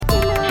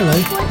Hello.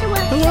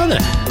 Hello there.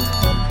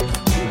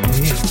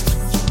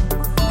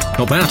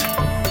 Not bad.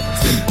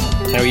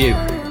 How are you?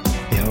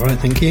 Yeah, all right,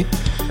 thank you.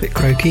 Bit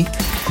croaky,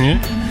 Yeah.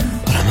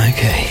 but I'm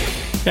okay.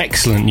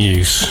 Excellent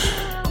news.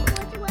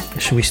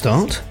 Shall we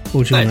start?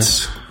 Or do you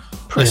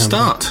Let's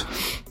start.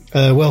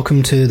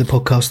 Welcome to the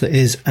podcast that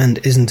is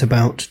and isn't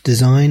about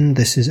design.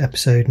 This is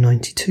episode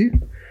 92.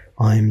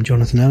 I'm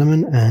Jonathan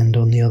Ellerman, and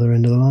on the other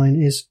end of the line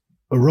is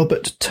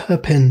Robert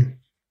Turpin.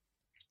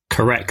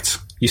 Correct.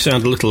 You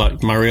sound a little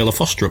like Mariella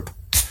Fostrup.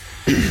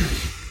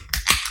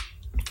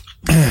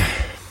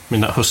 In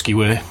that husky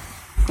way.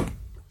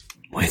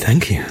 Why,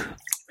 thank you.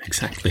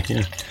 Exactly,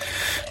 yeah.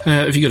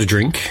 Have you got a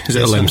drink? Is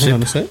it a Hang Lemsip?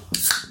 on a sec.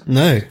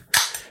 No.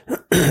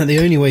 The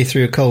only way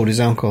through a cold is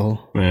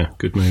alcohol. Yeah,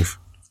 good move.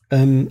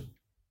 No.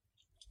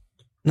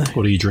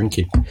 What are you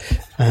drinking?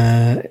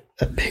 A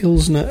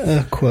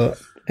Pilsner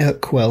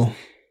Urquell.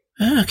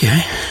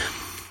 Okay.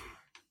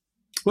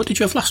 What did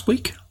you have last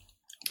week?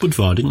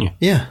 Budvar, didn't you?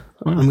 Yeah,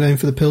 I'm going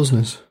for the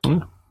Pilsners.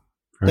 Oh,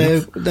 fair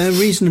enough. They're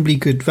reasonably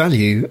good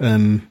value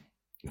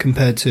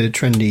compared to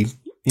trendy,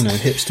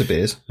 hipster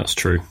beers, That's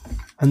true.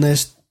 and they're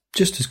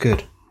just as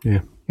good. Yeah.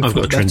 I've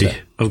got a trendy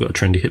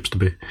hipster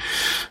beer.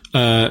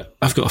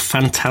 I've got a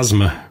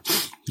Phantasma,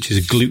 which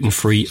is a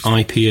gluten-free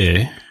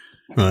IPA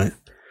Right.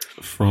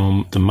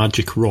 from the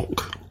Magic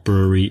Rock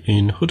Brewery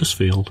in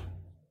Huddersfield.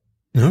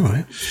 All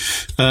right.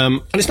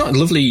 And it's not a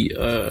lovely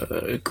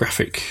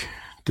graphic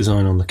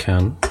design on the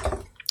can.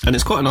 And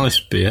it's quite a nice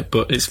beer,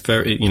 but it's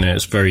very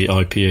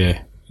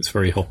IPA. It's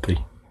very hoppy,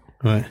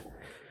 Right.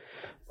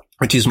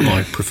 which isn't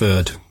my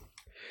preferred.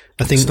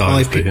 I think Style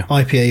of beer.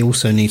 IPA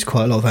also needs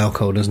quite a lot of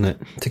alcohol, doesn't it,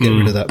 to get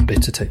rid of that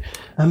bitter taste.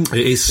 It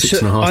is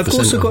 6.5%. I've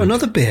also got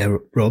another beer,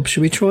 Rob. Should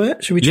we try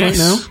it? Should we try it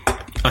now?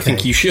 I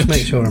think you should.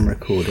 Make sure I'm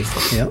recording.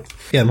 Yeah.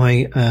 Yeah,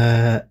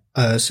 my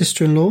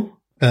sister-in-law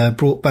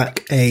brought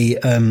back a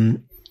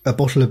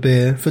bottle of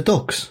beer for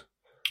dogs.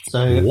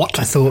 So What?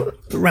 I thought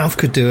Ralph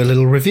could do a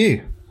little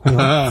review.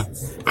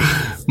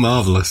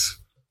 Marvellous.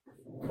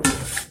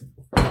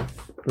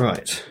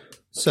 Right.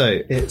 So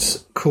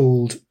it's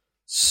called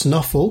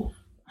Snuffle.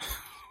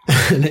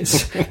 And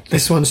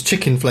this one's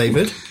chicken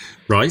flavoured.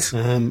 Right.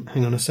 Hang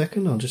on a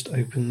second, I'll just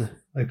open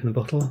the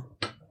bottle.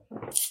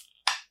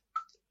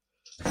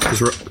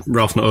 Does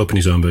Ralph not open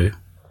his own beer?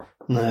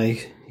 No,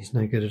 he's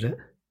no good at it.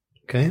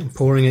 Okay, I'm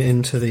pouring it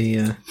into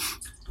the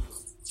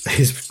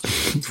his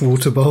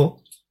water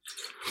bowl.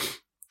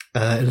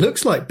 It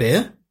looks like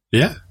beer.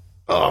 Yeah.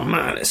 Oh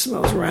man, it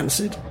smells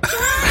rancid.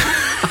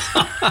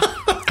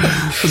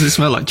 Does it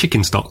smell like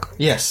chicken stock?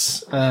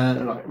 Yes,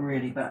 like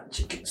really bad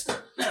chicken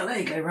stuff. Now there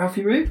you go,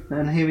 Ralphie Roo,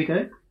 and here we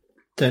go.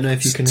 Don't know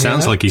if you can hear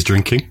Sounds that. like he's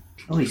drinking.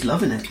 Oh, he's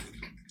loving it.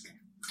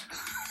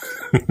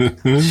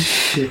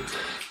 Shit.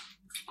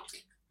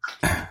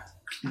 There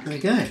we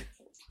go.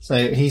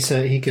 So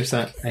he gives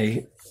that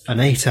an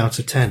 8 out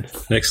of 10.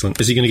 Excellent.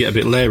 Is he going to get a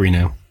bit leery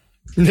now?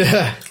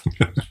 Yeah.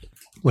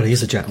 Well, he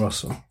is a Jack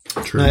Russell.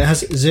 True. No, it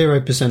has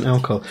 0%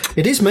 alcohol.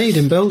 It is made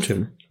in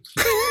Belgium.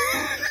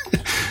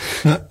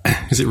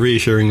 Is it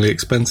reassuringly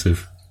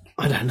expensive?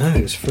 I don't know.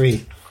 It's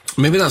free.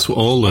 Maybe that's what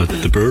all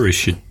the breweries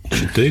should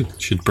do.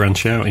 Should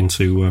branch out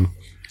into Well,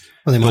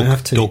 they might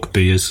have to. dog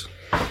beers.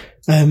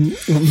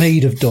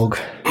 Made of dog.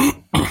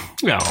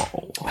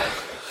 Oh.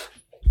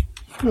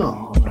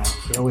 Oh,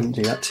 Ralphie, I wouldn't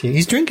do that to you.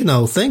 He's drinking the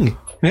whole thing.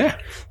 Yeah.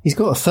 He's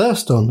got a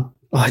thirst on.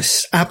 Oh,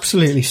 it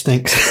absolutely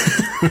stinks.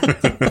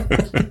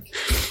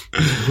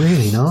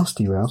 Really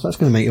nasty, Ralph. That's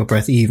going to make your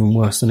breath even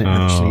worse than it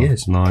actually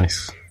is.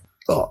 Nice.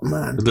 Oh,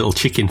 man. The little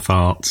chicken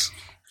farts.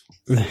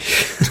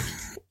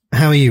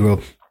 How are you,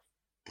 Rob?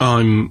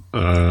 I'm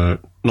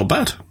not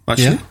bad,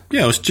 actually.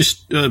 Yeah, I was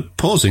just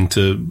pausing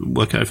to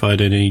work out if I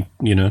had any,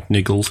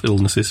 niggles,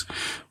 illnesses.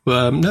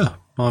 No,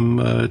 I'm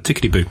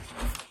tickety-boo.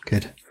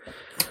 Good.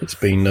 It's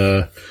been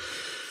a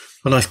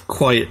nice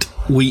quiet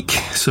week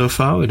so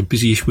far. We had a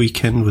busy-ish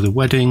weekend with a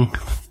wedding,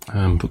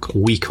 but got a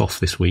week off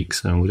this week,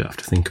 so we don't have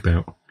to think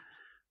about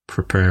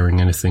preparing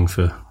anything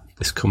for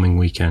this coming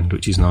weekend,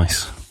 which is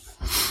nice.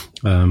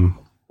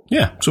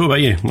 Yeah, so what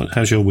about you?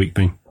 How's your week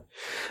been?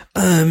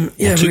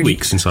 Yeah, 2 really,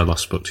 weeks since I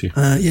last spoke to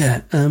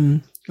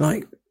you.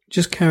 like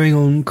just carrying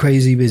on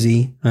crazy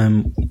busy.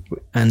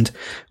 And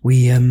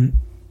we,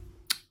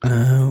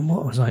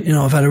 what was I?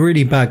 I've had a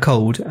really bad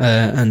cold,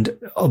 and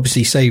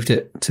obviously saved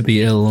it to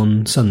be ill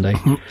on Sunday.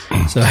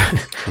 So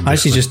I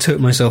actually just took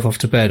myself off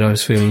to bed. I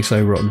was feeling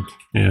so rotten.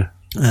 Yeah.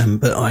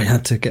 But I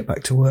had to get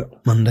back to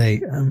work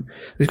Monday.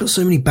 We've got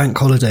so many bank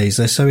holidays.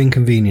 They're so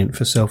inconvenient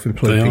for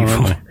self-employed They are,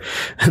 people.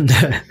 aren't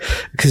And,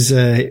 because,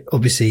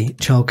 obviously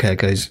childcare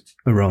goes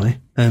awry.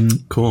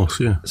 Of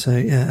course, yeah. So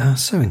yeah,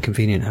 so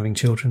inconvenient having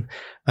children.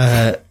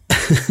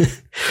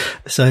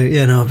 So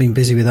yeah, no, I've been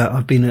busy with that.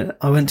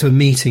 I went to a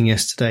meeting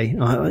yesterday.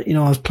 I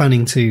was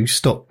planning to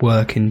stop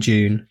work in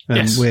June.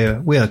 Yes.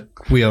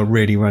 We are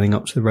really running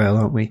up to the rail,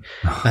 aren't we?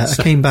 I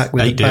came back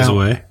with 8 days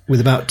away.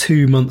 with about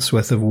 2 months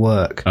worth of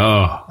work.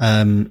 Oh,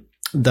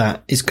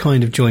 That is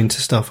kind of joined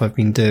to stuff I've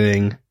been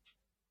doing.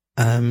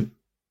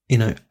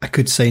 I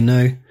could say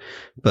no,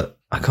 but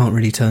I can't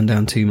really turn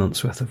down 2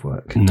 months worth of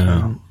work.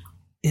 No.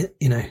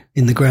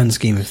 In the grand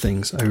scheme of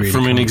things, I really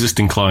From can't. an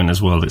existing client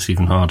as well, it's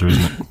even harder,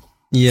 isn't it?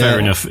 Yeah. Fair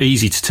enough.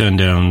 Easy to turn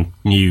down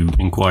new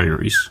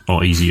inquiries,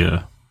 or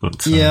easier.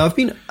 But yeah, I've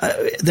been.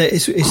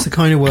 It's the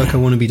kind of work I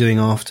want to be doing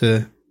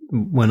after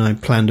when I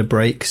planned a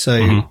break.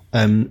 So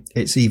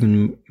it's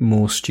even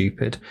more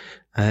stupid.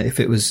 If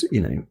it was,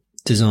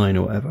 design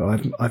or whatever,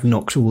 I've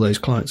knocked all those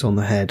clients on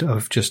the head.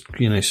 I've just,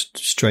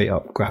 straight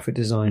up graphic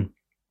design.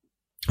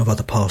 I've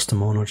either passed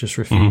them on or just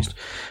refused.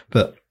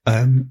 But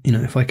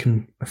if I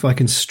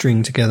can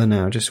string together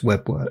now just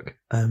web work,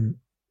 I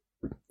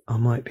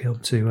might be able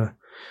to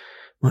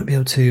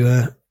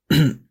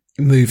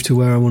move to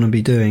where I want to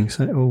be doing,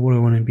 or what I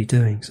want to be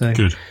doing. So,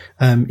 good.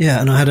 And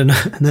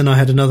then I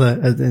had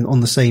another on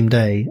the same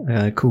day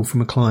call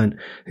from a client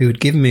who had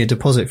given me a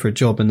deposit for a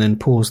job and then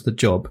paused the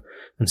job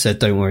and said,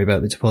 "Don't worry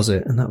about the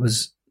deposit." And that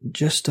was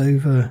just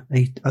over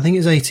I think it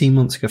was 18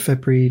 months ago,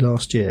 February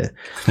last year.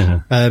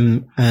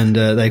 And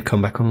they've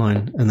come back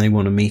online and they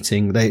want a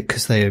meeting.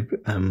 Because they a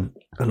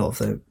lot of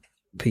the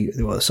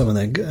people, well, some of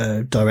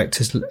their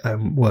directors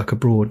work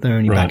abroad. They're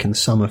only back in the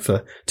summer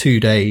for 2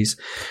 days,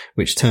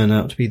 which turn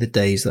out to be the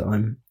days that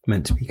I'm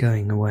meant to be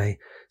going away.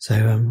 So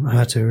I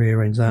had to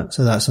rearrange that.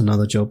 So that's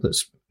another job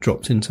that's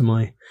dropped into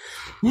my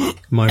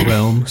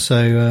realm.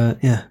 So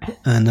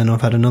and then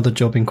I've had another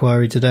job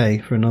inquiry today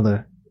for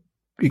another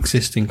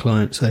existing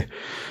client. So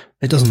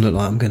it doesn't look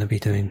like I'm going to be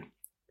doing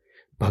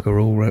bugger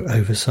all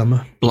over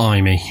summer.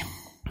 Blimey.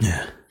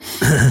 Yeah.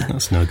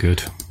 That's no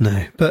good.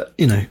 No, but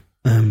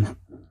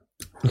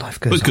life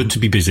goes on. But good to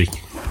be busy.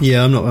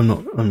 Yeah, I'm not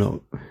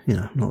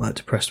not that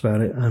depressed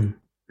about it.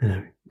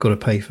 Got to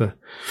pay for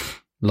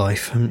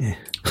life, haven't you?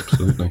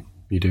 Absolutely.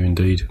 You do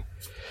indeed.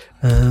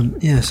 So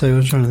I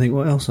was trying to think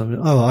what else I've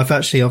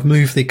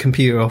moved the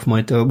computer off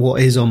my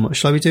what is on my,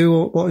 shall we do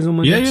what is on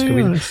my desk?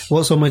 Yeah.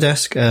 What's on my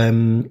desk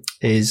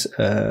is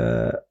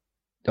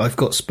I've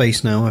got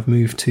space now. I've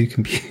moved 2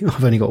 computers.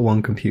 I've only got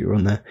 1 computer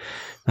on there.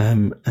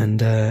 And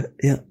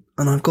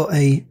I've got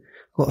a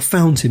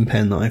fountain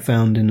pen that I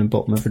found in the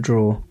bottom of a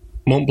drawer.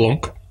 Mont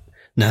Blanc.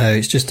 No,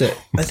 it's just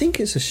I think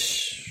it's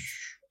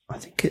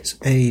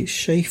a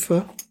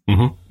Schaefer.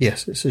 Mm-hmm.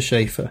 Yes, it's a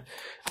Schaefer,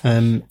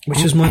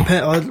 which is my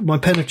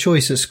pen of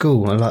choice at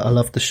school. I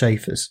love the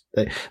Schaefers.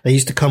 They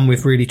used to come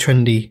with really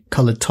trendy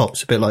coloured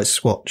tops, a bit like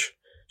Swatch.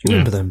 Do you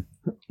remember them?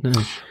 No.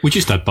 We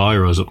just had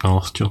biros up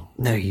north, John.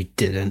 No, you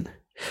didn't.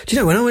 Do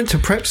you know, when I went to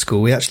prep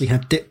school, we actually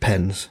had dip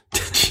pens.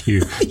 Did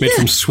you? Made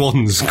from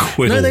swan's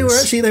quills. No, they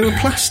were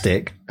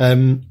plastic,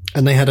 and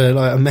they had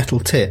a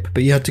metal tip,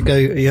 but you had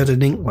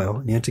an inkwell,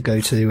 and you had to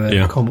go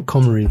to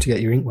common room to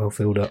get your inkwell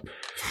filled up.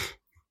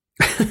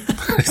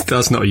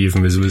 That's not a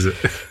euphemism, is it?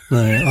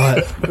 No,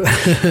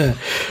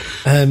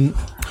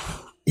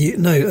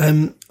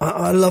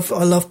 I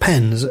love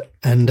pens,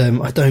 and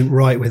I don't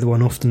write with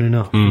one often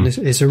enough.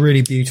 It's a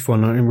really beautiful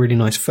one and a really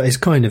nice. It's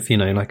kind of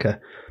like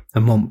a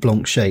Mont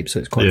Blanc shape, so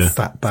it's quite a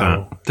fat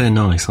barrel. They're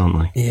nice,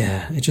 aren't they?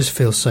 Yeah, it just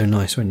feels so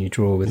nice when you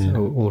draw with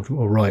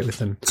or write with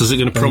them. So is it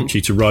going to prompt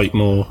you to write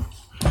more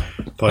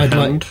by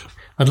hand?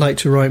 I'd like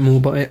to write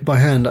more by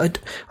hand.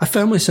 I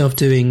found myself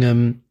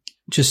doing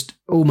just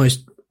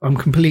almost. I'm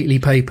completely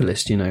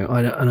paperless,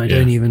 I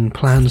don't even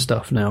plan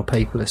stuff now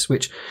paperless,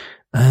 which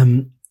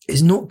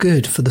is not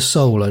good for the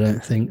soul, I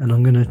don't think. And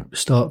I'm going to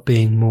start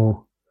being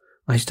more.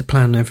 I used to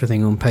plan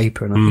everything on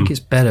paper, and I think it's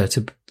better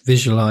to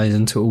visualize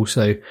and to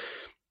also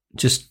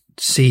just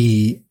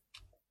see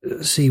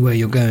where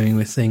you're going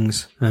with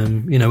things.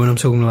 When I'm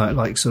talking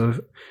like sort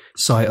of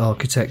site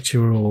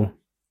architecture or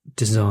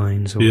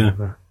designs or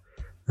whatever.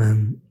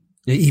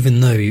 Even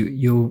though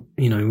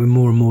we're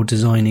more and more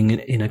designing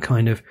in a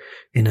kind of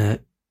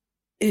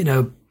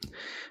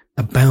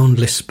a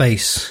boundless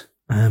space.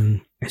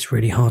 It's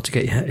really hard to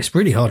it's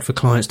really hard for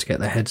clients to get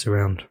their heads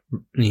around,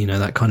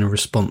 that kind of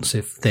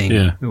responsive thing,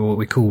 or what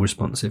we call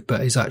responsive,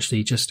 but it's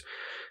actually just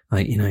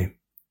like,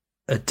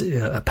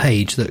 a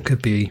page that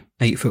could be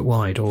 8 foot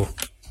wide or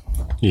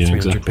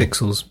 300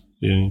 pixels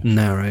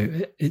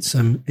narrow. It's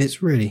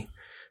really,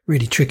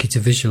 really tricky to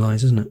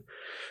visualize, isn't it?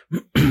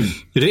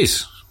 It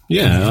is.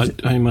 Yeah.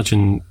 I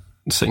imagine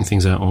setting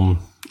things out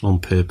on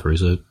paper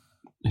is a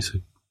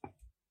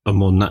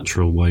more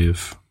natural way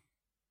of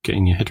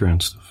getting your head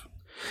around stuff.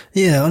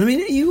 Yeah, I mean,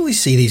 you always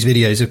see these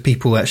videos of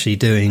people actually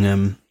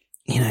doing,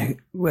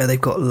 where they've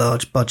got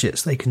large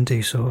budgets, they can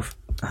do sort of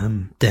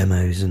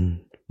demos and,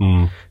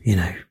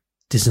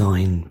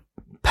 design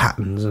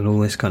patterns and all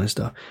this kind of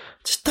stuff.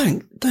 Just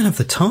don't have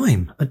the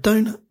time. I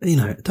don't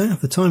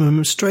have the time.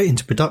 I'm straight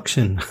into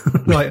production.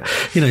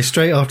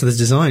 Straight after the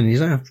design, you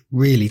don't have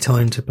really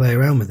time to play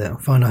around with it. I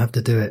find I have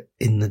to do it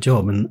in the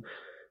job, and,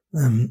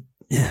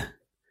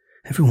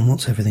 everyone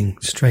wants everything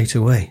straight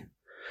away.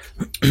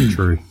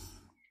 True.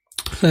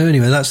 So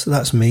anyway,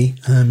 that's me.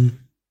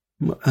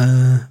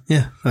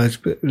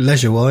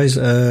 Leisure wise,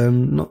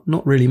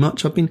 not really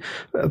much. I've been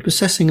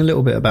obsessing a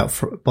little bit about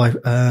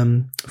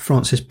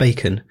Francis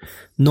Bacon,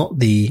 not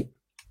the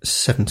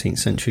 17th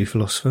century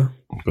philosopher,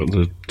 but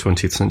the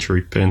 20th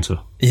century painter.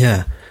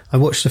 Yeah, I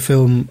watched a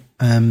film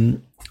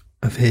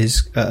of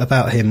his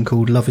about him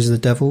called Love Is the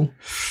Devil.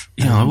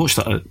 Yeah, I watched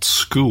that at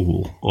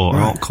school or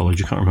art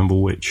college. I can't remember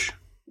which.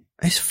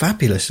 It's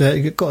fabulous.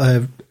 It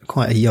got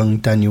quite a young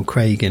Daniel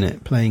Craig in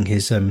it, playing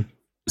his.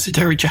 Is it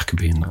Derek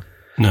Jacobi in that?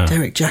 No,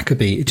 Derek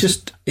Jacobi.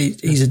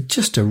 He's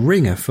just a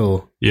ringer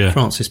for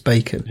Francis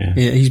Bacon.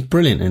 Yeah. He's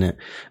brilliant in it,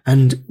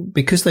 and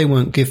because they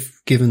weren't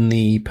given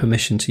the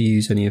permission to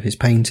use any of his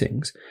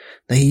paintings,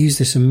 they use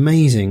this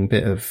amazing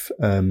bit of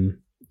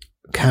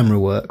camera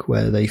work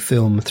where they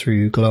film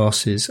through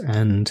glasses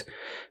and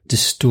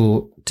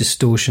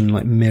distortion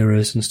like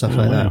mirrors and stuff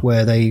like that,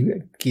 where they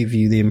give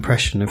you the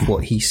impression of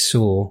what he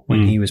saw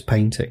when he was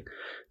painting.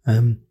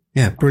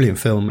 Brilliant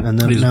film. And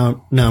then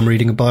now I'm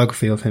reading a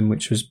biography of him,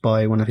 which was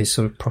by one of his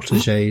sort of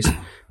proteges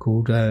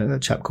called a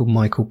chap called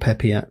Michael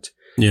Pepiat,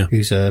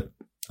 who's a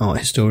art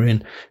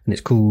historian, and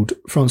it's called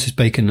Francis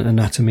Bacon,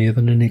 Anatomy of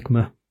an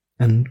Enigma.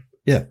 And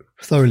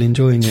thoroughly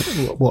enjoying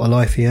it. What a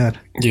life he had.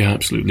 Yeah,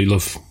 absolutely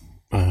love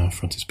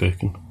Francis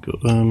Bacon.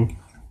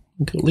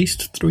 Got at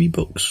least 3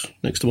 books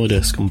next to my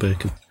desk on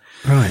Bacon.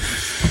 Right.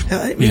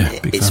 I mean,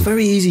 it's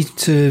very easy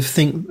to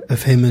think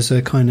of him as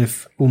a kind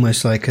of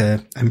almost like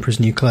a Emperor's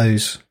New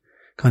Clothes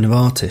kind of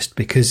artist,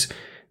 because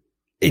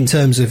in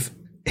terms of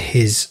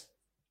his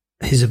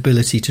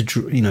ability to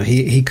draw,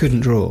 he couldn't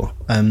draw,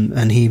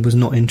 and he was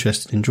not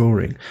interested in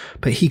drawing,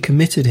 but he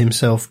committed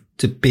himself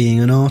to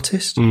being an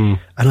artist. And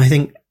I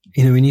think,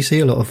 when you see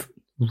a lot of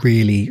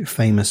really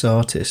famous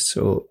artists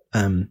or,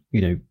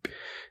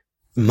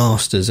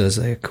 masters as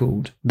they're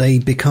called, they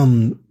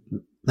become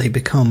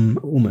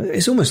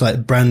it's almost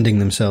like branding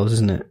themselves,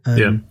 isn't it?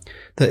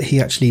 That he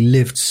actually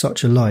lived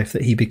such a life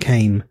that he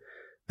became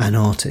an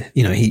artist.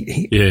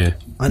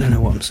 I don't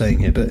know what I'm saying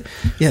here, but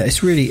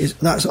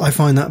I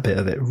find that bit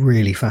of it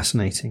really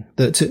fascinating.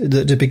 That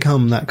to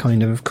become that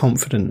kind of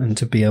confident and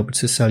to be able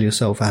to sell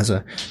yourself as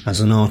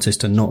an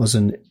artist and not as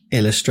an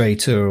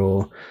illustrator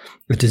or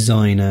a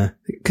designer,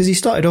 because he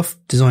started off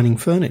designing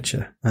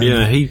furniture.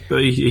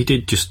 He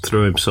did just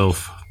throw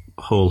himself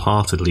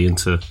wholeheartedly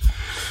into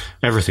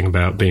everything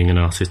about being an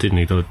artist, didn't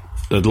he? The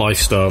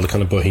lifestyle, the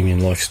kind of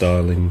bohemian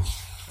lifestyle in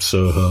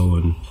Soho,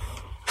 and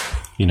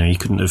you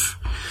couldn't have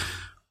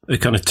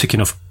kind of ticking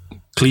off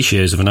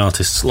cliches of an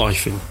artist's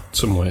life in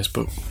some ways,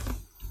 but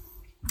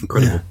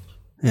incredible.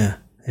 Yeah,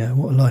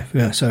 what a life.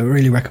 Yeah, so I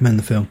really recommend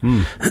the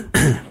film.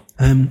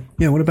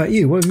 What about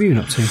you? What have you been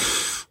up to?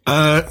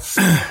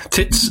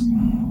 Tits.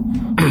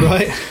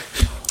 Right.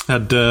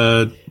 Had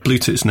blue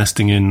tits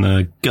nesting in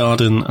the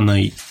garden, and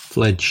they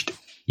fledged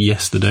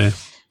yesterday,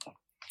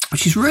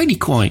 which is really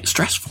quite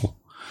stressful.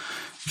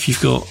 If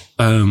you've got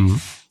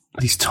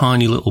these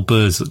tiny little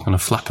birds that kind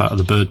of flap out of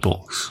the bird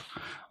box,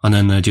 and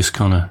then they're just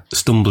kind of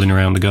stumbling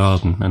around the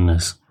garden, and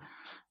there's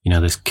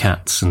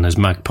cats and there's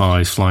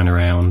magpies flying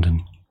around,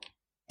 and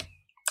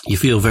you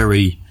feel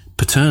very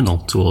paternal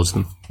towards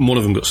them. One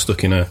of them got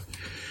stuck in a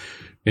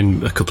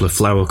couple of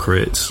flower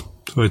crates,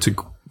 so I had to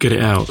get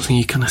it out. So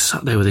you kind of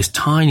sat there with this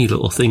tiny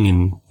little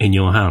thing in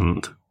your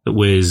hand that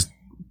weighs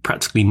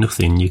practically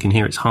nothing. You can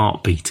hear its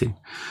heart beating.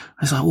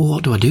 I was like, well,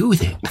 what do I do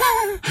with it?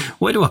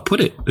 Where do I put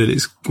it that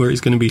it's where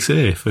it's going to be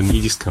safe? And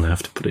you just kind of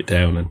have to put it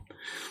down and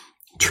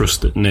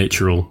trust that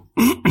nature will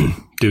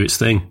do its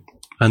thing.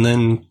 And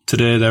then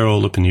today they're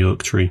all up in the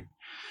oak tree,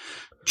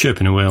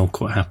 chirping away, all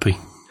quite happy,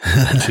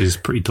 which is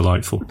pretty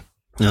delightful.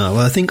 Oh, well,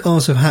 I think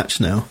ours have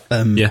hatched now.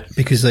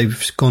 Because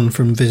they've gone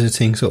from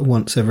visiting sort of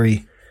once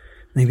every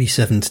maybe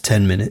 7 to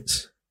 10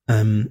 minutes.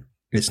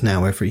 It's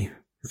now every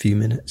few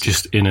minutes.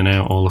 Just in and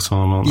out all the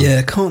time, aren't they?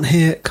 Yeah, can't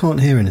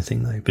hear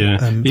anything though. But,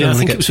 don't want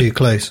to get too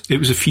close. It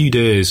was a few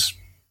days,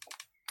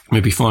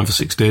 maybe 5 or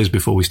 6 days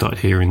before we started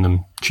hearing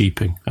them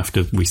cheeping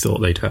after we thought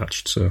they'd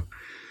hatched. So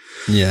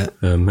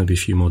maybe a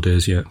few more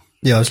days yet.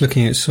 Yeah, I was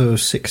looking at sort of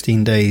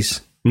 16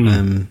 days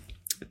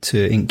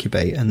to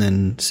incubate, and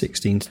then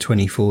 16 to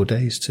 24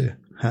 days to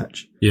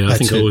hatch. Yeah, I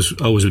think I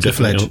was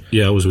definitely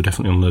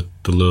on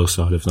the low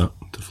side of that,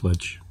 to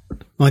fledge.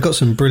 I got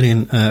some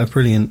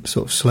brilliant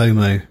sort of slow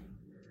mo.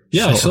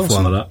 Yeah, I saw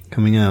some of that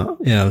coming out.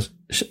 Yeah,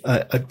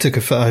 I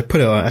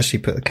actually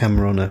put the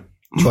camera on a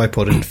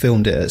tripod and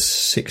filmed it at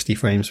 60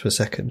 frames per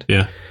second.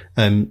 Yeah.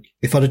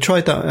 If I'd have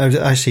tried that, I was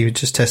actually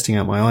just testing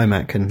out my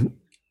iMac and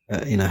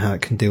how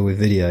it can deal with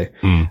video.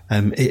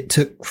 It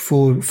took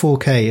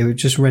 4K. It would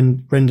just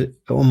render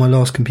on my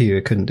last computer.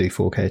 It couldn't do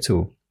 4K at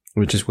all.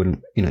 It just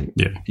wouldn't.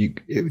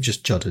 It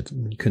just juddered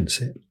and you couldn't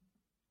see it.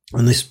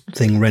 And this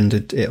thing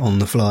rendered it on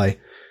the fly,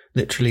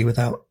 literally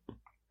without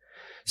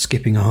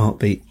skipping a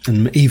heartbeat,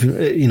 and even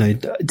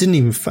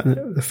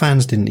the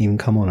fans didn't even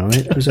come on.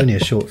 It was only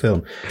a short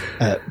film,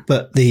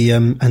 but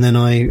and then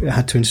I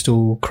had to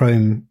install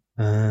Chrome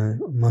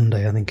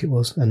Monday, I think it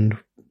was, and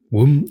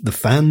the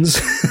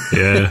fans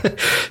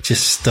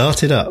just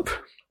started up.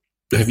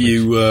 Have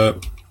you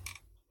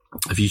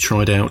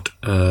tried out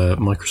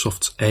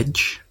Microsoft's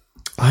Edge?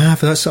 I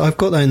have. I've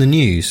got that in the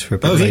news for a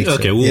bit later.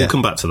 Okay, we'll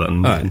come back to that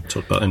and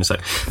talk about it in a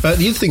sec. The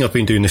other thing I've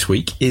been doing this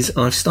week is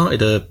I've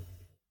started a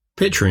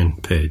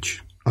Patreon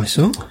page. I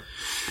saw.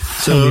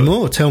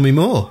 Tell me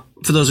more.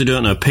 For those who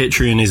don't know,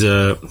 Patreon is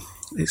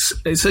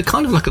it's a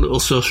kind of like a little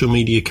social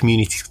media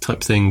community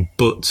type thing,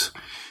 but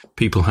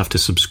people have to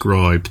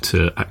subscribe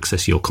to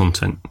access your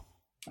content,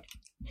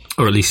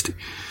 or at least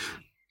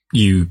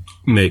you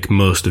make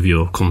most of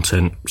your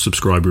content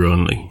subscriber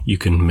only. You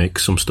can make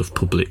some stuff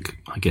public,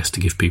 I guess, to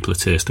give people a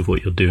taste of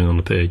what you're doing on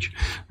the page.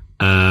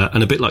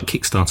 And a bit like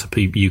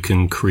Kickstarter, you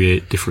can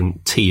create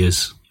different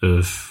tiers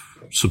of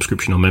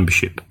subscription or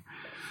membership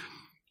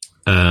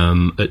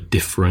at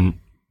different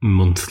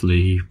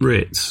monthly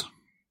rates.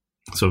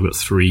 So I've got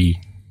three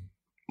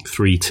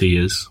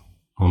tiers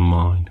on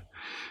mine,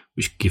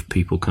 which give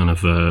people kind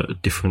of a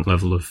different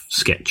level of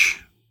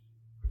sketch.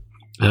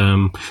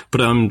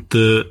 But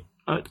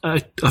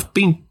I've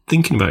been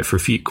thinking about it for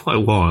quite a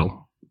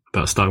while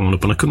about starting one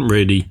up, and I couldn't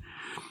really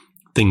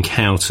think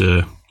how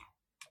to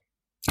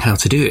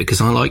do it,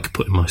 because I like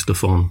putting my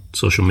stuff on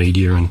social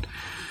media and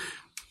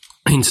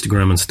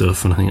Instagram and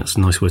stuff, and I think that's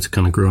a nice way to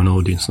kind of grow an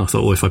audience. And I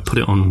thought, if I put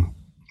it on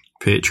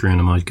Patreon,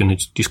 am I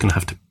just going to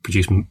have to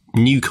produce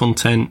new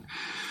content,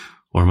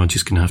 or am I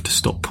just going to have to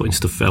stop putting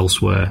stuff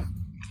elsewhere?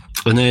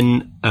 And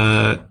then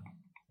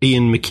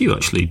Ian McHugh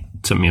actually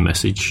sent me a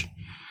message,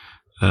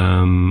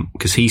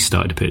 because he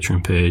started a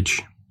Patreon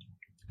page,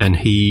 and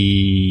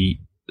he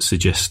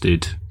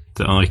suggested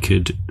that I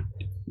could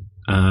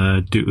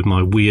do it with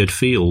my Weird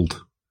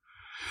Field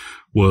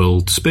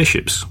World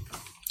spaceships.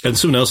 And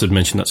someone else had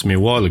mentioned that to me a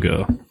while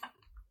ago.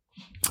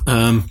 So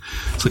I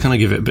kind of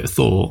gave it a bit of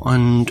thought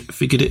and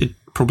figured it'd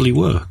probably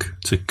work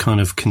to kind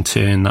of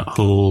contain that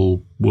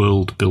whole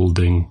world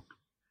building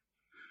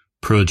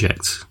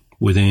project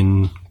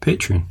within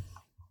Patreon.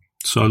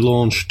 So I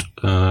launched,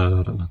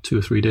 I don't know, 2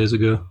 or 3 days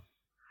ago.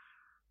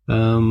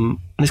 And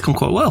it's gone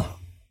quite well.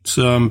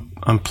 So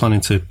I'm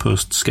planning to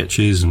post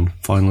sketches and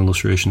final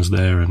illustrations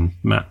there, and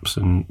maps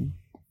and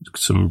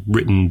some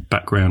written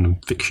background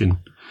and fiction,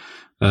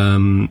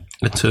 and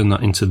turn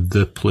that into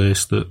the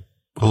place that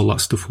all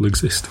that stuff will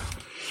exist.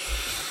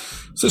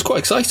 So it's quite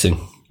exciting.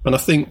 And I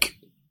think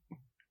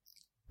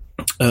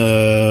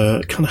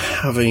kind of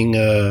having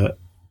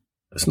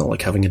it's not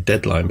like having a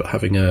deadline, but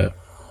having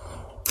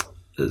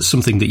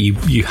something that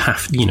you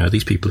have,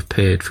 these people have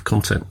paid for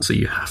content, so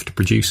you have to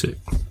produce it.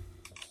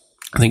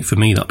 I think for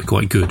me that'd be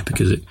quite good,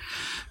 because it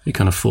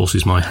kind of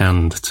forces my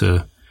hand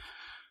to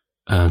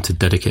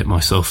dedicate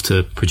myself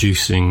to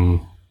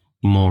producing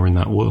more in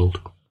that world.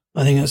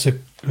 I think it's a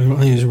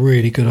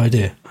really good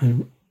idea. I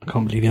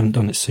can't believe you haven't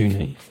done it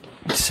sooner. You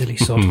silly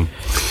sod. Well,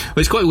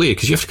 it's quite weird,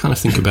 because you have to kind of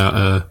think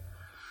about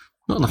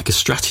not like a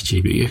strategy,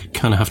 but you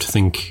kind of have to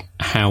think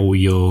how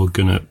you're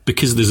gonna,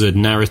 because there's a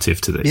narrative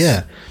to this.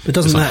 Yeah, but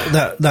doesn't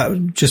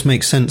that just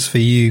make sense for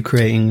you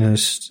creating a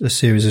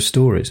series of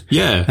stories?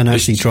 Yeah, and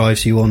actually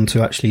drives you on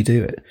to actually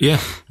do it. Yeah,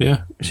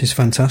 which is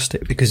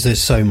fantastic, because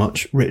there's so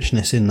much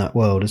richness in that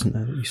world, isn't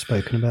there, that you've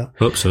spoken about?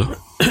 Hope so.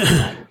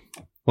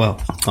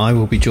 Well, I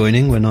will be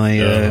joining when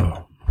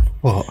I.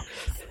 What?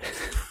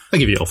 I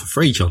give you it all for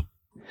free, John.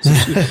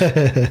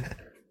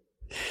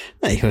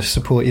 Now you got to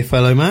support your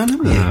fellow man,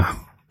 haven't you?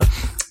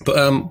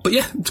 But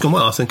yeah, it's gone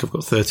well. I think I've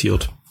got 30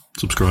 odd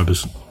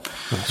subscribers.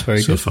 That's very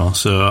good so far.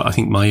 So I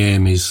think my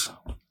aim is,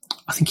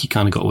 I think you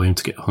kind of got to aim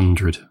to get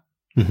 100,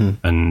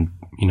 and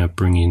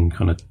bring in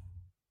kind of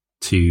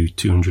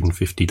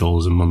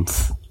 $250 a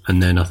month,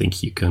 and then I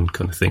think you can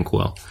kind of think,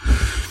 well,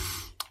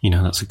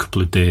 that's a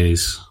couple of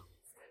days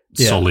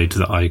solid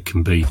that I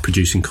can be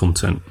producing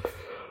content,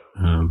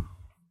 and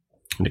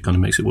it kind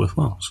of makes it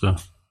worthwhile. So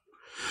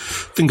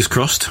fingers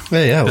crossed.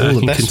 Yeah, all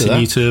the best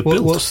continue for that. to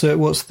build. What's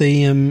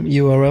the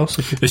URL?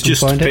 So people it's can just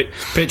find it?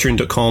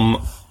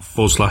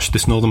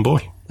 patreon.com/This Northern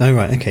Boy. Oh,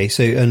 right. Okay.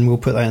 So, and we'll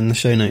put that in the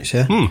show notes,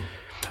 yeah?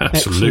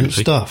 Absolutely. Excellent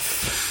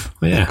stuff.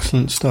 Yeah.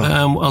 Excellent stuff.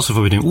 What else have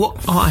I been doing?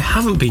 What I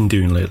haven't been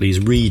doing lately is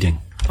reading.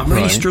 I'm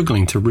really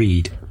struggling to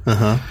read.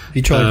 Have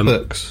you tried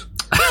books?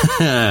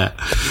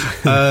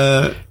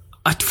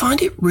 I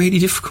find it really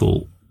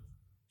difficult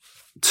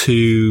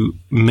to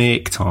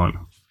make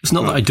time. It's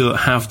not that I don't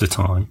have the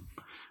time,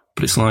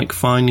 but it's like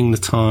finding the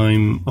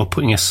time or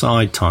putting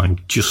aside time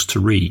just to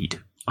read.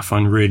 I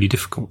find really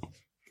difficult.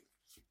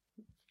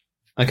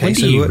 Okay, when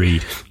do you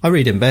read? I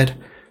read in bed.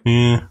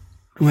 Yeah.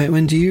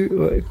 When do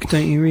you?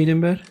 Don't you read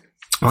in bed?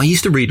 I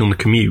used to read on the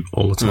commute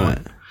all the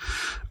time.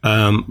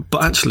 Right.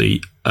 But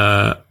actually,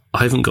 I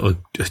haven't got a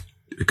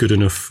good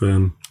enough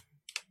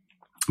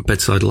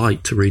bedside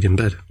light to read in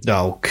bed.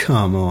 Oh,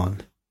 come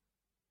on.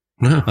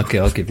 No. Okay,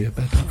 I'll give you a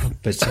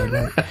bedside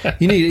light.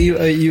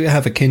 You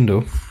have a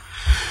Kindle.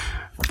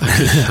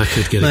 I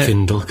could get a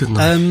Kindle, couldn't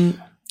I? I'm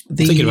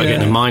thinking about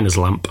getting a miner's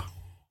lamp.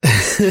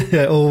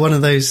 Or one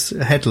of those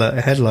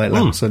headlight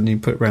lamps and you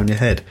put around your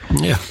head.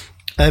 Yeah.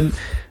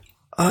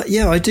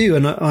 Yeah, I do,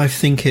 and I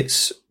think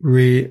it's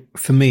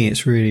for me,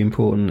 it's really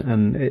important,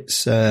 and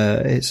it's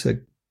a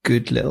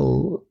good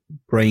little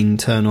brain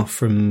turn off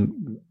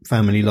from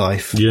family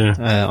life.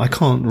 Yeah. I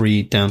can't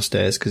read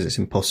downstairs because it's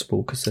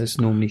impossible, because there's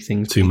normally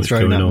things too much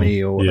thrown at on.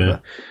 me or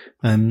whatever.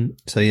 Yeah.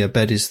 So yeah,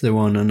 bed is the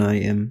one, and I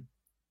am.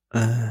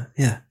 And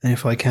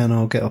if I can,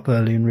 I'll get up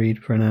early and read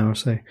for an hour or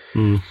so.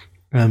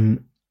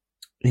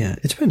 Yeah.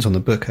 it depends on the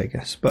book, I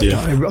guess. But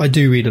Yeah. I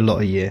do read a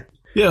lot a year.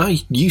 Yeah,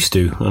 I used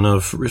to, and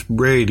I've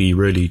really,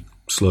 really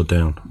slowed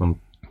down. I've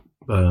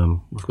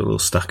got a little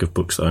stack of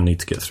books that I need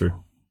to get through.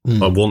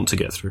 I want to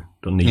get through.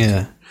 Don't need to.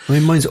 Yeah, I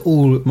mean, mine's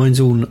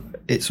all.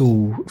 It's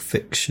all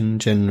fiction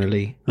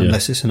generally,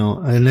 unless it's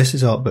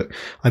art book.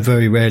 I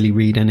very rarely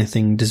read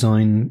anything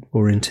design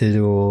oriented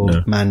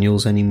or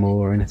manuals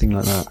anymore or anything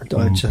like that.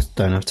 I just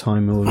don't have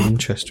time or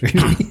interest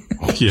really.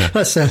 Yeah,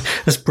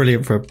 that's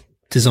brilliant for a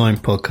design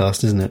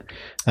podcast, isn't it?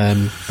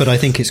 But I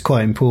think it's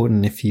quite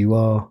important if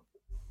you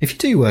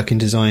do work in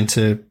design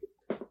to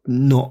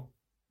not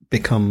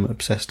become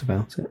obsessed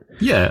about it.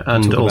 Yeah,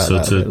 and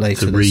also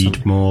to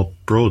read more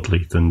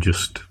broadly than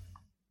just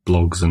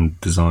blogs and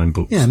design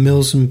books. Yeah,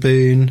 Mills and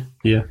Boon.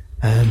 Yeah.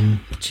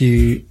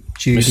 Judy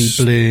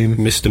Bloom.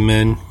 Mr.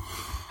 Men.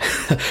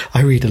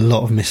 I read a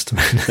lot of Mr.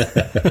 Men.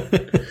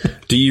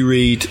 Do you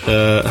read,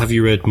 have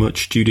you read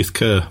much Judith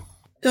Kerr?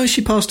 Oh,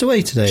 she passed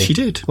away today. She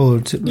did. Or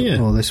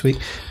this week.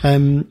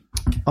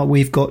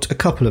 We've got a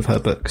couple of her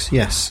books,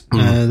 yes.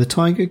 The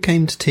Tiger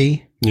Came to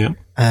Tea. Yeah.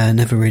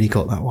 Never really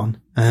got that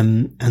one.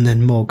 And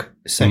then Mog,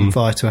 Setting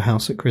Fire to a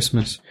House at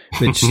Christmas,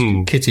 which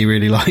Kitty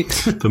really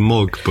liked. The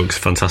Mog book's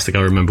fantastic.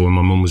 I remember when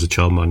my mum was a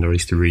childminder, I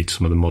used to read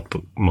some of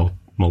the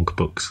Mog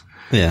books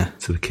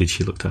to the kids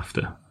she looked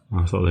after.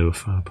 I thought they were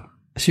fab.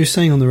 She was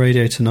saying on the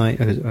radio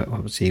tonight,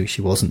 obviously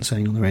she wasn't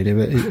saying on the radio,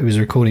 but it was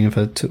a recording of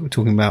her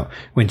talking about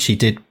when she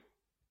did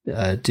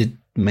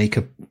make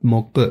a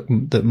Mog book,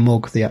 that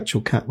Mog, the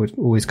actual cat, would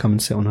always come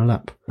and sit on her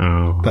lap.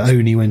 Oh. But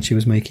only when she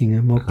was making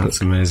a Mog book.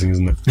 That's amazing,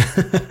 isn't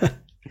it?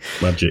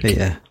 Magic.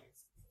 Yeah.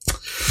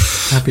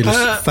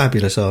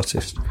 Fabulous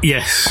artist.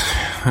 Yes,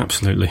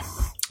 absolutely.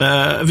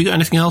 Have you got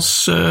anything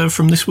else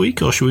from this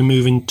week, or should we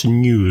move into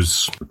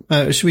news?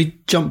 Should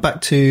we jump back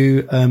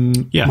to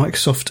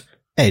Microsoft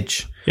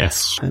Edge?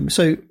 Yes.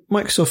 So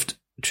Microsoft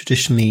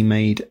traditionally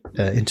made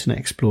Internet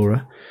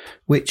Explorer,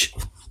 which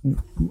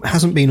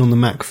hasn't been on the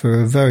Mac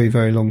for a very,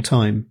 very long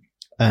time.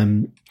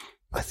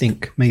 I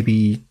think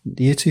maybe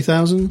the year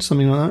 2000,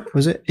 something like that.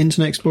 Was it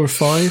Internet Explorer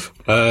 5?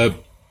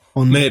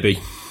 Maybe.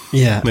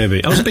 Yeah.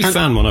 Maybe. I was a big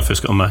fan when I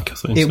first got a Mac. I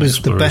think it was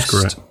the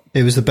best.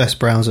 It was the best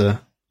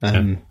browser.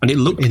 And it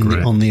looked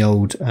great. On the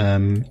old,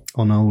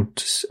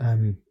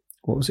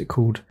 what was it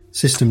called?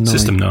 System 9.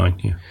 System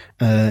 9, yeah.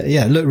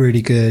 It looked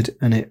really good,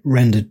 and it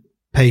rendered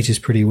pages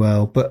pretty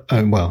well, but,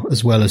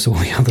 as well as all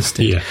the others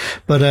did. Yeah.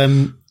 But,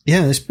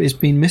 it's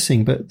been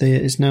missing, but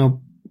it's now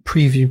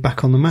previewed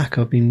back on the Mac.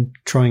 I've been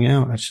trying it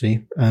out,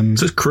 actually. So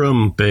it's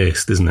Chrome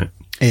based, isn't it?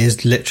 It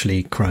is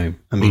literally Chrome.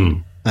 I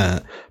mean,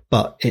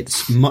 but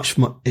it's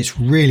it's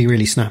really,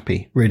 really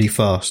snappy, really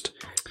fast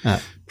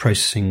at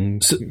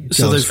processing. So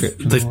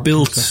they've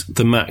built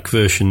the Mac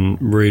version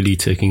really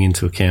taking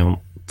into account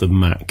the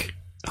Mac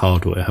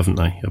hardware, haven't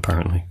they?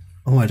 Apparently.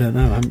 Oh, I don't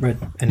know. I haven't read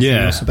anything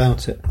else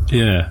about it.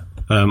 Yeah.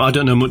 I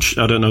don't know much.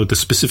 I don't know the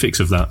specifics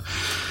of that,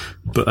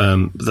 but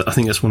I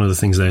think that's one of the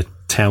things they're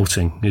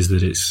touting, is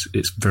that it's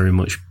very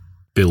much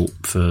built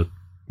for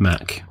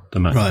Mac,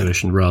 the Mac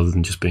version, rather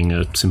than just being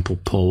a simple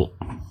port.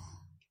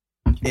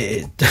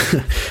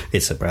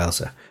 It's a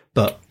browser,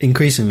 but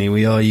increasingly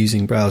we are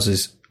using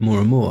browsers more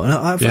and more. And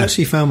I've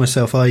actually found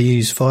myself, I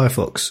use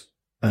Firefox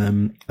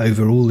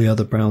over all the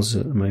other browsers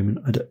at the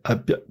moment.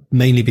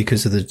 Mainly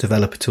because of the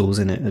developer tools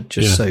in it are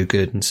just so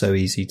good and so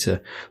easy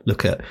to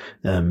look at.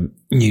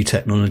 New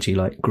technology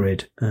like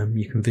Grid,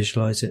 you can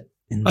visualize it.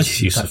 I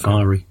just use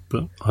Safari,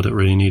 but I don't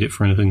really need it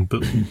for anything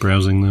but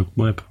browsing the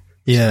web.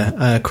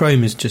 Yeah,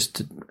 Chrome is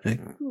just,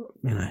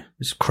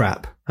 it's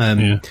crap.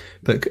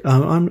 But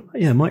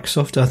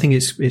Microsoft, I think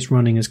it's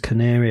running as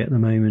Canary at the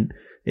moment.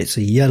 It's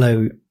a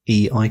yellow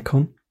E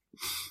icon.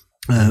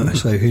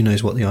 So who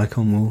knows what the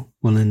icon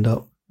will end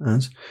up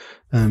as.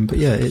 But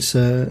yeah,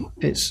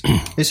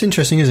 it's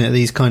interesting, isn't it?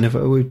 These kind of, I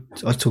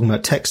was talking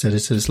about text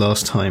editors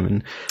last time,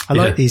 and I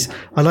like these, the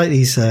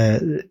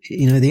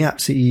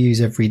apps that you use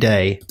every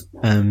day.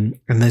 And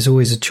there's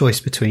always a choice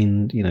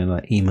between,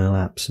 like email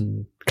apps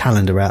and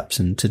calendar apps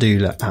and to-do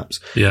apps.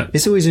 Yeah.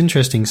 It's always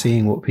interesting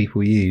seeing what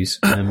people use.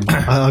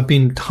 I've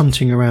been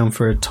hunting around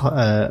for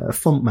a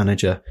font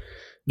manager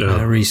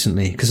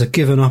recently, because I've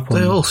given up on.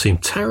 They all seem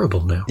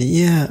terrible now.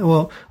 Yeah.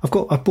 Well,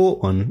 I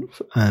bought one,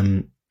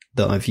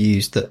 that I've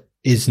used that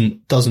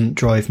doesn't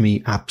drive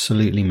me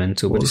absolutely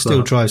mental, but it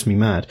still drives me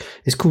mad.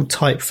 It's called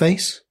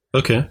Typeface.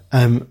 Okay.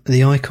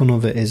 The icon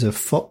of it is a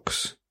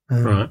fox.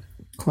 Right.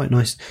 Quite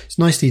nice. It's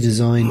nicely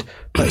designed,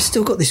 but it's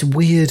still got this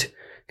weird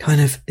kind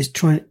of,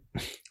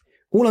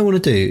 all I want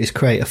to do is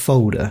create a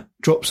folder,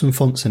 drop some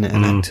fonts in it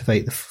and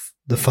activate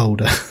the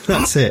folder.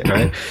 That's it,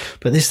 right?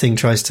 But this thing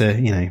tries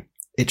to,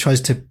 it tries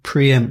to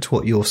preempt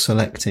what you're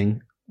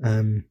selecting.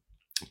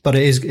 But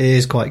it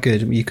is quite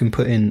good. You can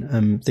put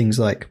in, things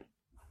like,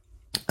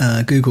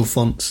 Google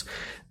fonts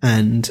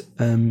and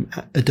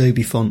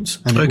Adobe fonts,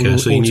 and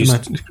so you use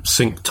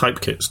Sync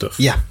Typekit stuff.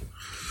 Yeah,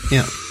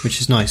 Yeah,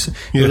 which is nice.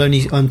 You'll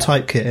only on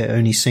Typekit it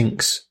only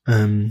syncs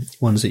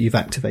ones that you've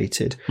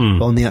activated,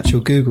 but on the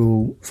actual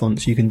Google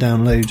fonts you can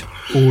download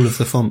all of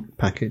the font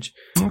package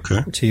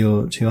to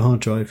your hard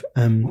drive.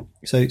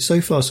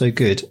 So far so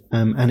good,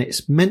 and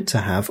it's meant to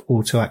have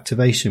auto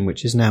activation,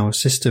 which is now a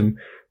system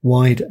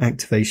wide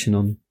activation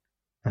on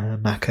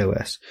Mac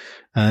OS,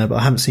 but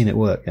I haven't seen it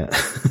work yet.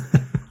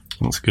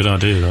 That's a good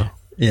idea, though.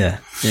 Yeah.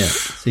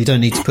 So you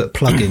don't need to put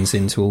plugins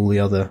into all the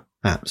other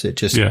apps. It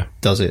just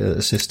does it at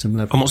a system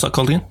level. And what's that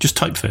called again? Just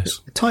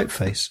Typeface?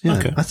 Typeface, yeah.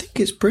 Okay. I think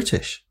it's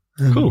British.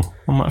 Cool.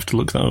 I might have to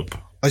look that up.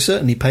 I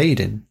certainly paid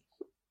in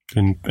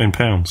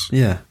pounds.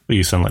 Yeah. Well,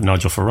 you sound like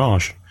Nigel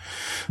Farage.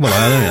 Well,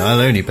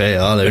 I'll only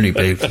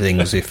pay for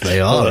things if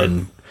they are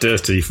in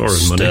dirty foreign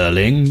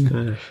sterling.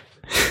 Money.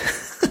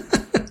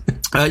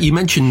 You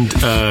mentioned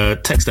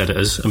text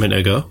editors a minute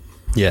ago.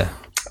 Yeah.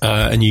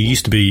 And you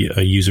used to be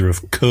a user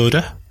of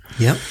Coda.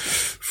 Yep.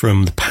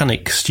 From the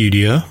Panic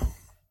Studio.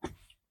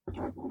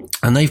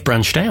 And they've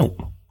branched out.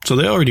 So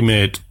they already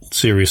made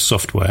serious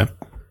software,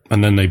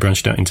 and then they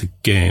branched out into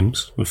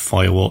games with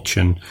Firewatch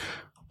and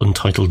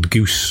Untitled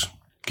Goose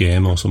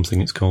Game or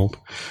something it's called.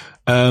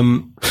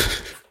 But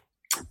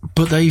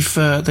they've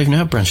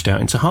now branched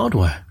out into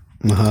hardware.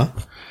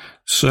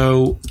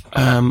 So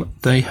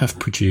they have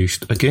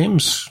produced a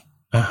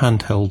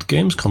handheld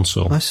games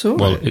console. I saw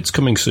Well, it's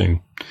coming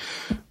soon.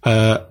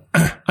 And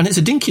it's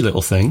a dinky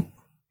little thing.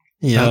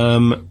 Yeah.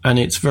 And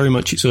it's very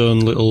much its own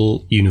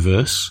little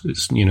universe.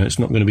 It's, it's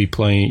not going to be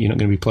playing, you're not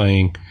going to be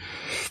playing,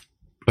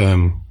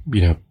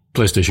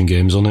 PlayStation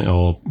games on it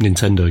or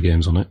Nintendo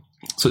games on it.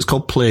 So it's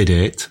called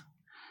Playdate,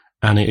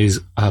 and it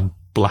is a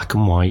black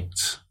and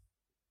white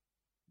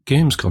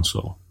games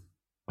console.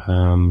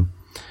 And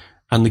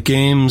the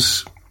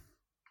games,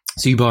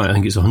 so you buy it, I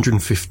think it's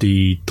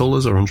 $150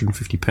 or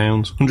 £150,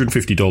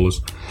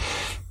 $150.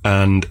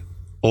 And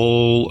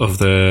all of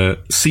the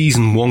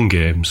Season 1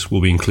 games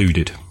will be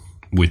included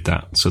with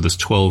that. So there's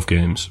 12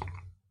 games.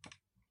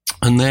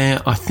 And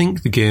I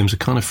think the games are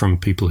kind of from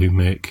people who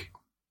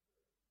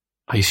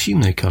I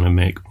assume they kind of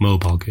make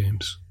mobile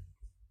games.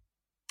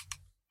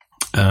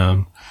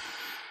 And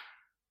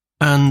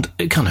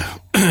it kind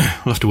of,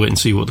 we'll have to wait and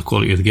see what the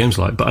quality of the game's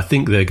like, but I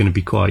think they're going to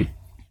be quite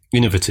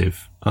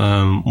innovative.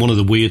 One of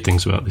the weird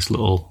things about this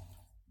little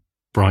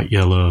bright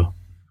yellow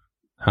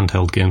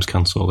handheld games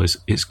console is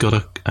it's got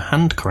a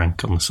hand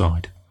crank on the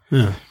side.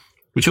 Yeah.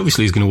 Which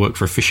obviously is going to work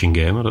for a fishing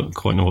game. I don't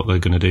quite know what they're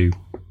going to do,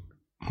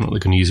 what they're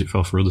going to use it for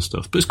other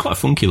stuff. But it's quite a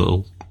funky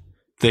little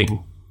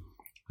thing.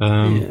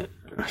 Yeah.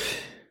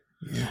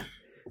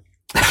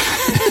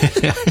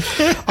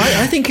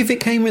 I think if it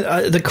came with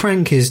the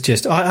crank is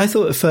just. I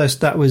thought at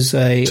first that was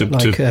a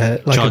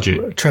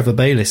Trevor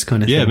Bayliss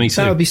kind of thing. Yeah, me too.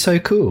 That would be so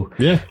cool.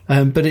 Yeah.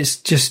 But it's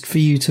just for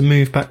you to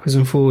move backwards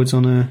and forwards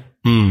on a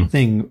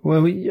thing.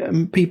 Well,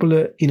 people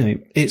are.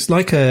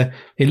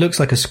 It looks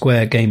like a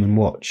square Game &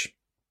 Watch.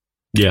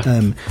 Yeah.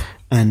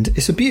 And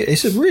it's a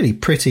really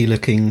pretty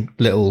looking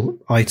little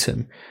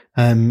item.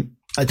 The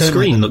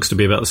screen looks to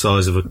be about the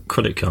size of a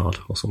credit card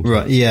or something.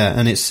 Right. Yeah.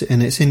 And it's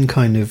in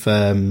kind of,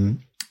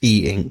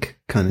 e-ink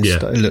kind of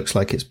stuff. It looks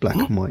like it's black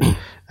and white.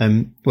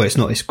 Well, it's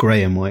not, it's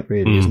grey and white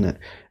really, isn't it?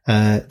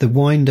 The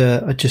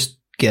winder, I just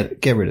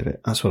get rid of it.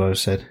 That's what I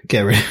said.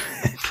 Get rid of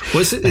it.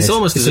 Well, it's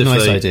almost as if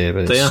nice idea,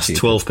 but they asked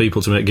 12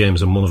 people to make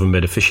games and one of them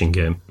made a fishing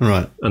game.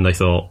 Right. And they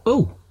thought,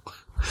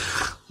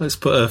 let's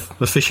put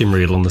a fishing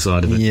reel on the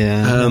side of it.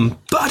 Yeah.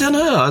 But I don't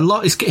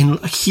know. It's getting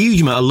a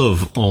huge amount of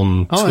love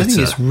on Twitter. I think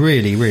it's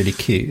really, really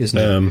cute, isn't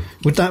it?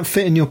 Would that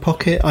fit in your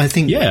pocket? I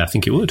think. Yeah, I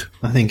think it would.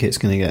 I think it's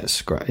going to get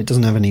scratched. It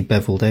doesn't have any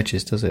beveled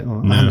edges, does it?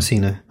 No.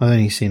 I've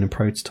only seen a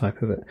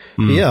prototype of it.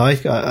 But yeah,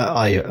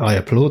 I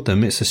applaud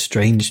them. It's a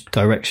strange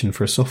direction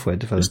for a software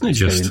developer to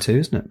go into,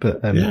 isn't it?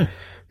 But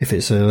if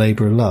it's a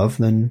labour of love,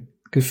 then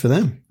good for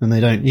them. And they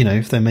don't,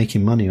 if they're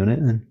making money on it,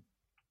 then.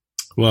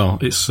 Well,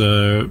 it's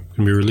going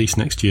to be released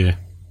next year.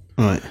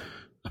 Right.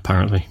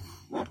 Apparently.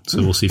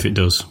 So we'll see if it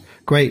does.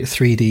 Great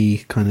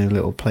 3D kind of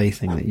little play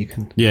thing that you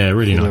can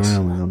really fiddle nice.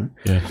 around with on it.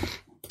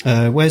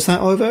 Yeah. Where's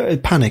that over?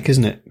 Panic,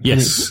 isn't it?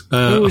 Yes.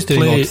 They're always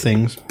doing odd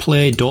things.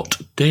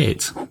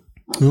 Play.date.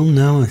 Oh,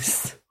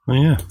 nice. Oh,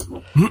 yeah.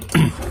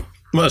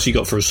 What else you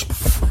got for us?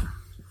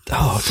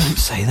 Oh, don't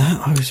say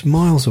that. I was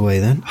miles away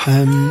then.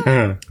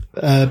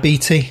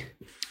 BT.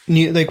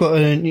 They've got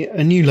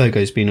a new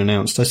logo's been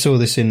announced. I saw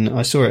it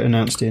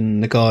announced in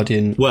The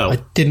Guardian. Well,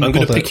 I'm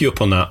going to pick you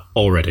up on that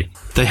already.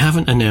 They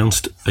haven't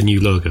announced a new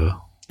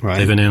logo. Right.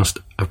 They've announced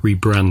a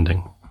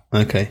rebranding.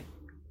 Okay.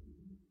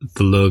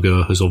 The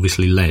logo has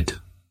obviously led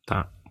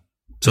that.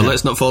 So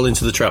let's not fall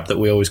into the trap that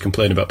we always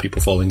complain about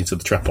people falling into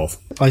the trap of.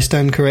 I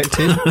stand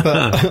corrected,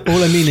 but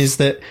all I mean is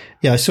that,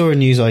 I saw a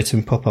news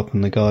item pop up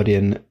on The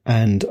Guardian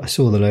and I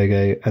saw the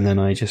logo and then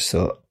I just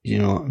thought, you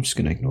know what, I'm just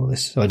going to ignore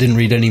this. So I didn't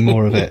read any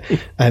more of it.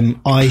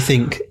 I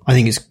think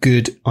it's a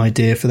good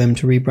idea for them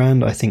to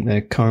rebrand. I think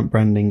their current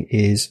branding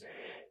is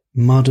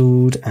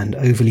muddled and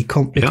overly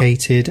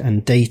complicated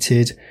and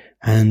dated.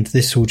 and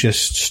this will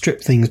just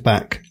strip things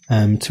back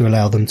to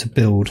allow them to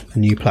build a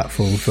new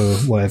platform for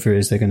whatever it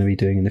is they're going to be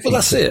doing in the future.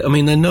 Well, that's it. I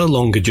mean, they're no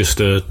longer just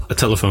a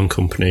telephone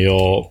company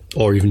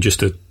or even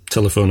just a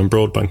telephone and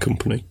broadband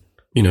company.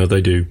 You know,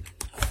 they do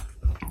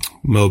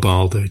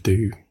mobile, they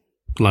do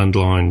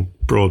landline,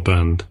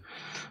 broadband,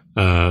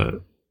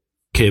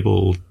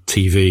 cable,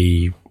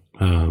 TV,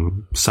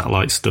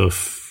 satellite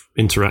stuff,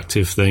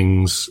 interactive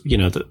things. You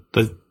know,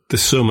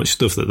 there's so much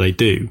stuff that they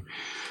do.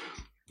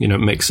 You know,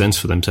 it makes sense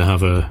for them to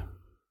have a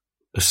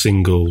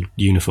single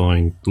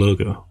unifying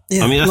logo.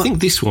 Yeah, I mean, I think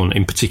this one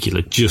in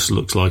particular just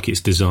looks like it's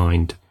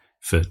designed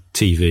for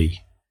TV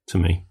to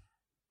me.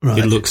 Right.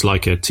 It looks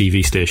like a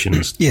TV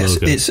station's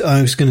logo. Yes,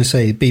 I was going to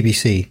say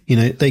BBC. You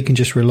know, they can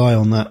just rely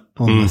on that,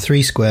 on the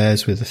 3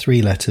 squares with the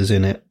 3 letters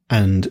in it,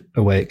 and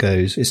away it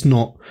goes. It's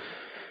not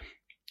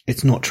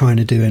trying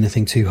to do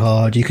anything too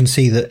hard. You can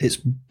see that it's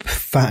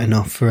fat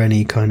enough for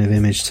any kind of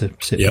image to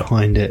sit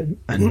behind it,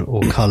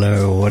 or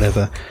color or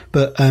whatever.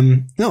 But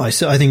no, I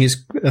think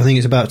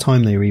it's about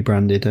time they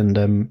rebranded,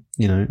 and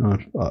you know,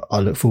 I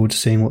look forward to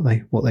seeing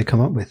what they come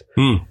up with.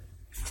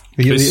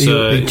 Do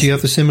you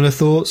have the similar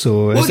thoughts,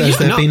 or has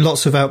there been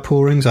lots of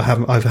outpourings? I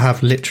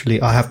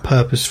have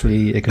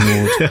purposefully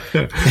ignored.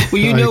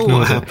 Well, you know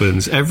what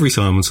happens every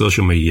time on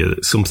social media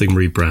that something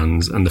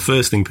rebrands, and the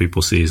first thing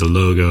people see is a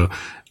logo.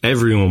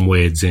 Everyone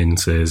wades in and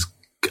says,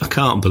 I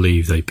can't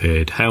believe they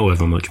paid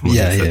however much money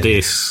for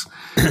this.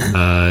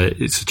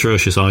 It's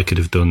atrocious. I could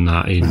have done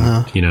that in,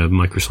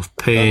 Microsoft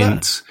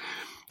Paint.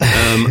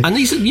 And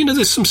these,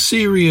 there's some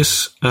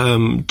serious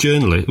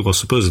journalists, well,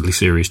 supposedly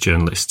serious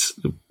journalists,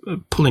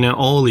 pulling out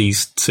all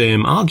these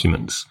same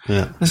arguments.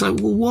 Yeah. It's like,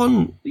 well,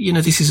 one,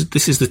 this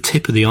is the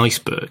tip of the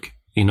iceberg.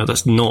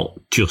 That's not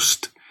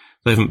just,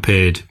 they haven't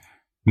paid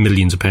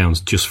millions of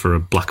pounds just for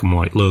a black and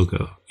white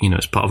logo.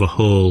 It's part of a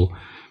whole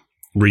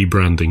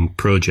rebranding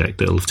project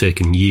that'll have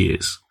taken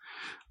years.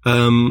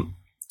 And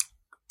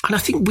I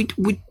think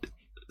we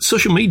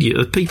social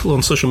media, people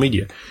on social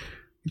media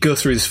go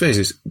through these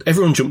phases.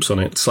 Everyone jumps on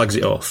it, slags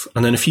it off,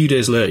 and then a few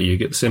days later you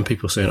get the same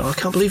people saying, I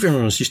can't believe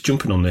everyone's just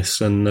jumping on this,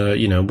 and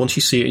once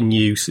you see it in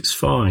use, it's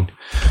fine.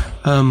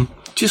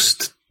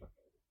 Just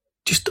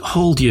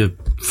hold your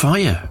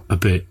fire a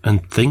bit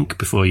and think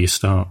before you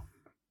start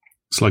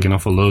slagging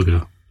off a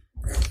logo.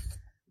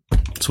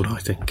 That's what I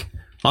think.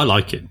 I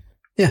like it.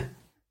 Yeah.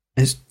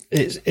 It's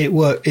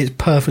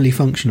perfectly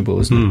functionable,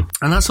 isn't it?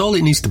 And that's all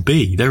it needs to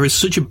be. There is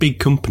such a big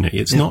company.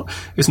 It's not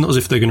as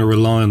if they're going to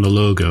rely on the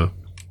logo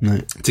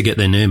to get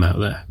their name out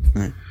there.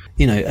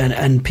 No.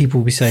 And people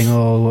will be saying,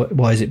 oh,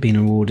 why is it being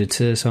awarded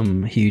to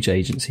some huge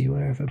agency or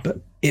wherever?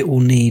 But it will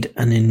need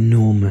an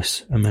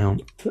enormous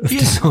amount of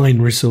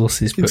design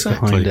resources put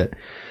behind it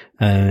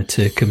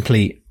to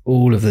complete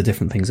all of the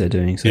different things they're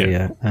doing. So,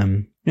 I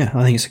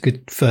think it's a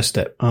good first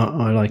step.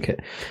 I like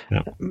it.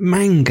 Yeah.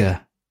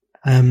 Manga.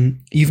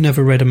 You've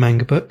never read a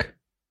manga book?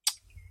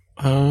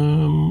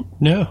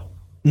 No.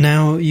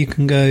 Now you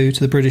can go to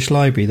the British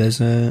Library. There's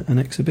an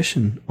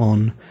exhibition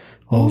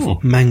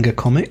of manga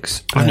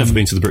comics. I've never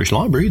been to the British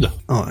Library either.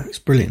 Oh, it's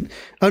brilliant.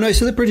 Oh, no,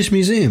 it's at the British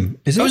Museum.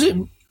 Is it? Oh, is it?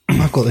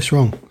 I've got this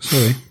wrong.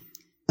 Sorry.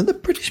 At the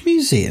British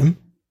Museum?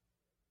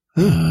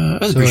 At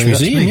the British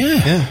Museum,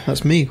 Yeah,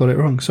 that's me. Got it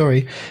wrong.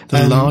 Sorry.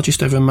 The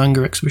largest ever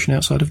manga exhibition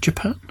outside of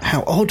Japan.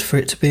 How odd for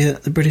it to be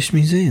at the British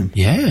Museum.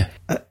 Yeah.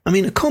 I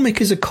mean, a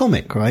comic is a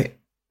comic, right?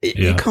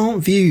 You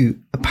can't view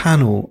a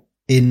panel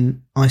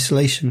in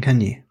isolation, can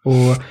you?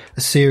 Or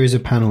a series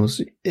of panels.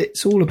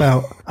 It's all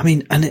about,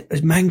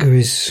 manga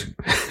is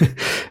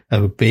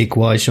a big,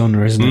 wide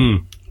genre, isn't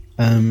it?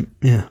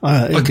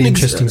 It'd be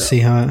interesting to see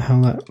how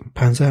that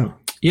pans out.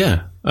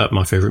 Yeah, at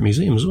my favourite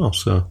museum as well,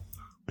 so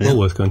well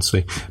worth going to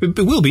see. It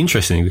will be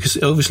interesting because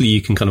obviously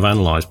you can kind of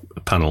analyse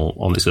a panel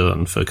on its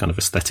own for kind of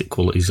aesthetic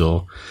qualities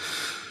or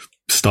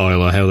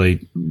style or how they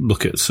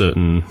look at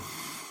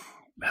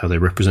how they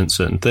represent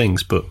certain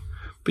things, but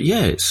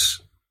yeah,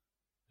 it's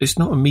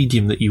not a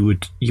medium that you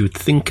would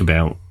think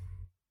about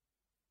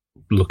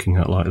looking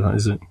at like that,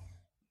 is it?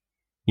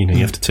 You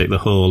have to take the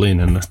whole in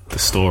and the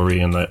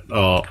story and the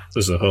art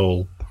as a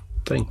whole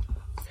thing.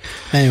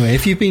 Anyway,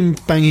 if you've been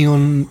banging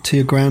on to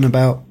your gran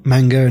about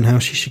manga and how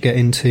she should get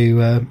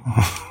into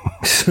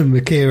some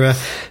Akira,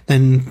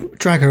 then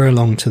drag her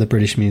along to the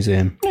British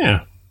Museum.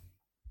 Yeah,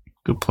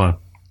 good plan.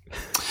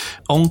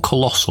 On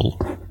Colossal,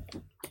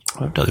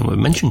 I don't think we've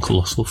mentioned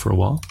Colossal for a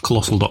while.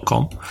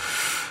 Colossal.com.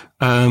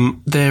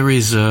 There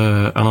is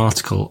an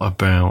article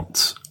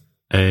about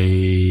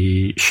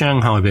a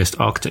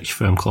Shanghai-based architecture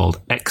firm called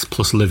X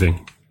Plus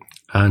Living,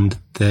 and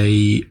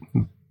they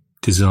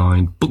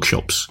design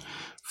bookshops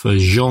for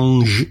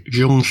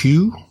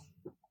Zhongzhou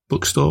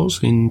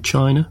bookstores in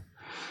China.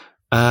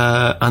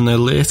 And their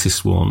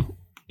latest one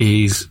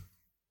is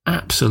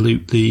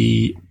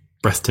absolutely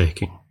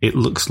breathtaking. It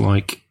looks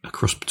like a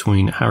cross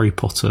between Harry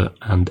Potter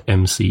and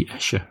MC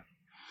Escher.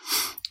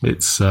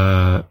 It's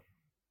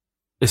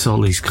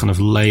all these kind of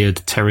layered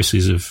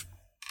terraces of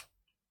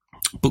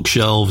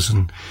bookshelves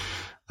and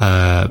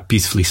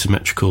beautifully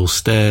symmetrical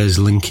stairs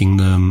linking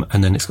them,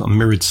 and then it's got a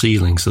mirrored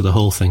ceiling, so the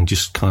whole thing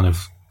just kind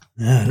of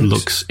Yeah, It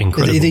looks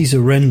incredible. These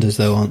are renders,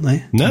 though, aren't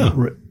they?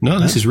 No,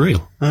 this is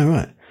real. Oh,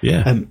 right.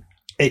 Yeah.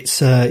 It's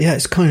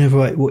kind of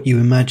like what you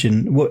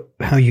imagine,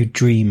 how you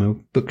dream a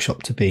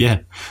bookshop to be. Yeah.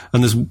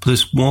 And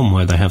there's one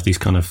where they have these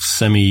kind of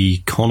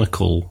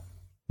semi-conical,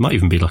 might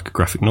even be like a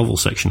graphic novel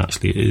section,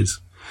 actually, it is.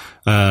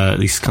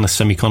 These kind of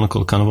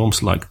semi-conical, kind of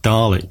almost like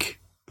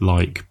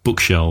Dalek-like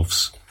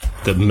bookshelves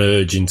that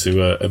merge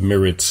into a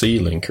mirrored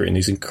ceiling, creating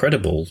these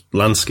incredible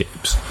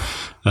landscapes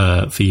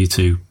for you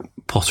to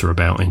potter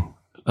about in.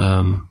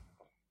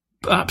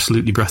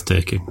 Absolutely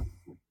breathtaking.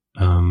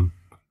 I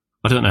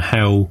don't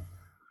know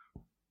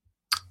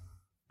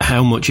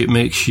how much it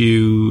makes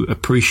you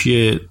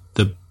appreciate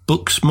the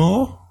books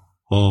more,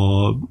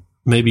 or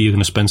maybe you're going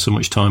to spend so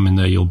much time in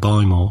there you'll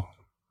buy more.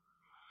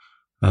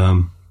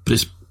 But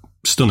it's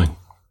stunning.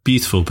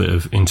 Beautiful bit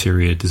of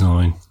interior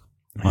design,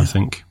 I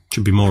think.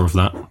 Should be more of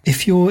that.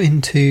 If you're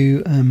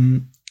into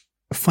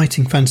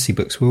fighting fantasy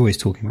books, we're always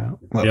talking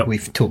about,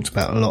 we've talked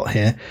about a lot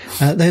here.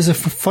 There's a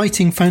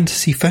fighting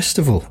fantasy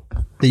festival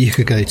that you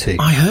could go to.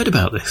 I heard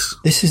about this.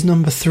 This is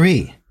number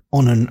 3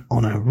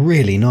 on a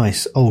really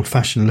nice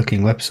old-fashioned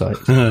looking website.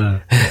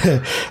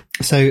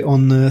 So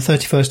on the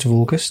 31st of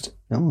August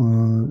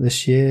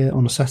this year,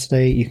 on a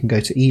Saturday, you can go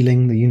to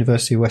Ealing, the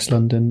University of West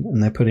London,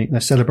 and they're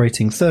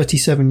celebrating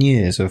 37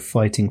 years of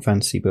fighting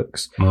fantasy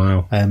books.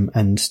 Wow.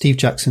 And Steve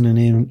Jackson and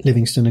Ian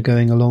Livingstone are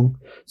going along.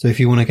 So if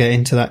you want to get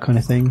into that kind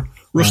of thing.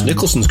 Russ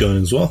Nicholson's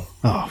going as well.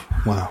 Oh,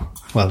 wow.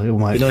 Well, it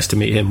might be nice to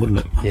meet him, wouldn't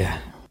it? Yeah.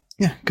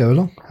 Yeah, go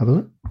along, have a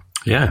look.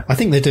 Yeah. I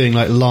think they're doing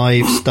like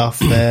live stuff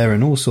there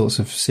and all sorts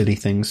of silly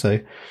things. So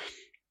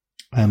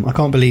I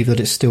can't believe that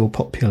it's still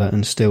popular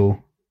and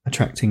still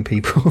attracting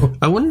people.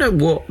 I wonder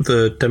what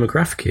the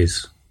demographic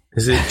is.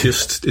 Is it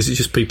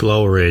just people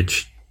our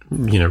age,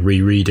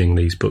 rereading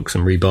these books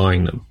and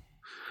rebuying them?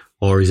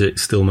 Or is it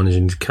still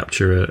managing to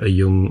capture a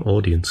young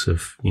audience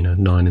of, 9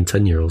 and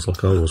 10-year-olds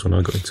like I was when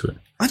I got into it?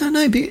 I don't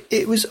know, but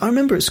I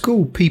remember at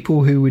school,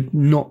 people who would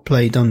not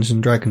play Dungeons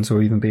and Dragons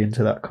or even be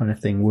into that kind of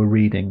thing were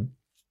reading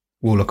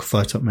Warlock of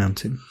Firetop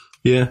Mountain.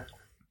 Yeah.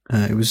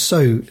 It was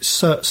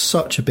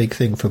such a big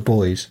thing for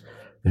boys.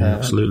 Yeah,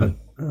 absolutely.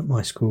 At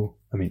my school.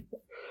 I mean,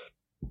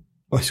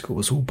 my school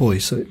was all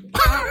boys, so...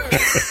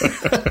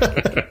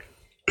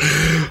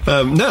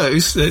 No,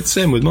 it's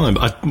same with mine,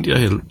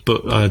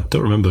 but I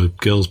don't remember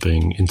girls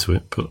being into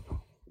it. But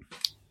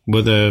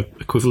were there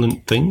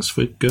equivalent things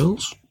for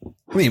girls?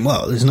 I mean,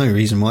 well, there's no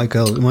reason why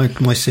girls.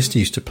 My sister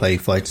used to play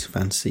Fighting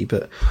Fantasy,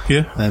 but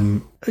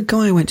a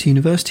guy I went to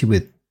university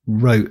with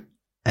wrote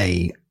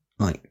I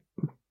don't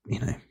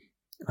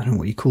know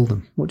what you call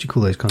them. What do you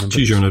call those kind of books?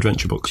 Choose Your Own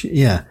Adventure books.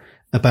 Yeah,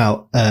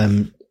 about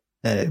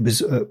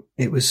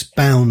it was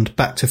bound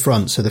back to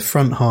front, so the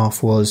front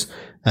half was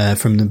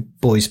from the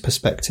boy's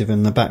perspective,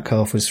 and the back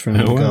half was from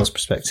the girl's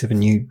perspective.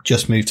 And you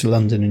just moved to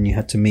London, and you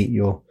had to meet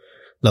your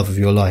love of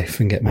your life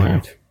and get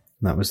married. Wow.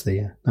 And that was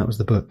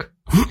the book.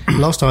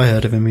 Last I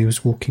heard of him, he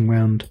was walking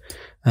around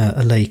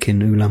a lake in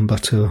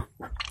Ulaanbaatar.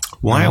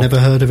 Wow! I've never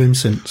heard of him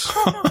since.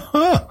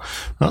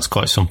 That's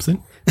quite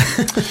something.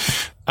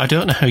 I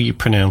don't know how you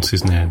pronounce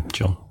his name,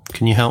 John.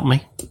 Can you help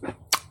me?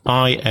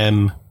 I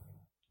am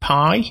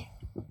Pai,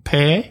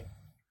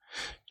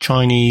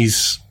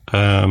 Chinese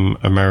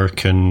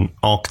American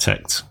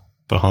architect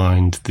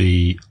behind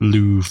the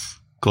Louvre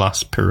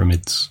glass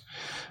pyramids,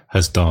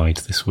 has died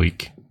this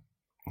week.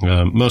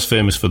 Most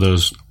famous for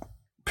those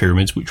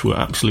pyramids, which were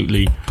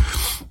absolutely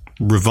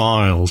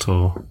reviled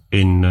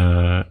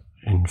in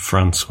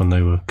France when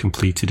they were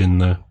completed in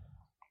the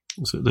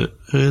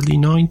early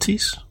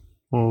 90s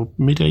or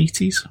mid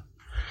 80s.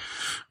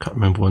 Can't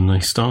remember when they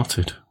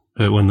started,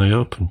 when they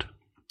opened,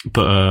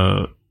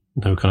 but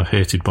they were kind of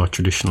hated by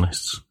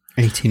traditionalists.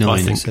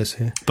 89, it says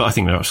here. But I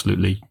think they're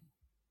absolutely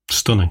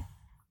stunning.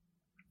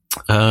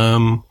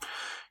 I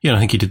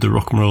think he did the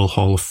Rock and Roll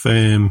Hall of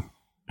Fame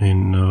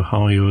in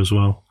Ohio as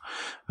well.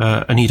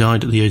 And he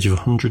died at the age of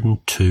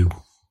 102.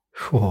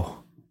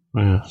 Oh.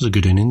 Yeah, that's a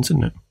good innings,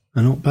 isn't it?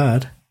 Not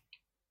bad.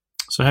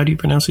 So how do you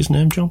pronounce his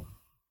name, John?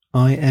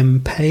 I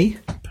am Pai.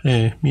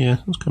 Pai, yeah,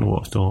 that's kind of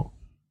what I thought.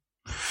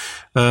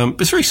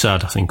 But it's very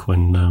sad, I think,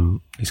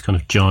 when these kind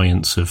of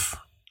giants of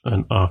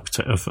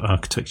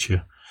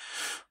architecture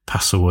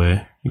pass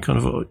away. You kind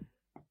of,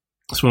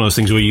 it's one of those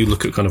things where you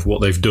look at kind of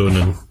what they've done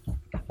and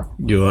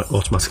you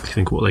automatically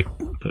think what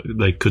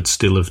they could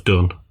still have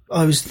done.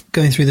 I was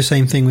going through the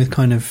same thing with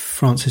kind of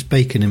Francis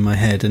Bacon in my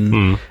head,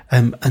 and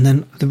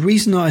then the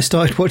reason that I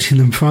started watching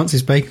the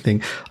Francis Bacon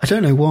thing, I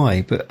don't know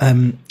why, but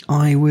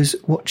I was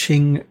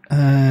watching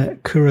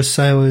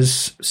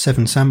Kurosawa's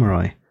Seven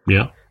Samurai.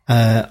 Yeah.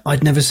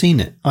 I'd never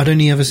seen it. I'd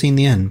only ever seen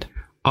the end.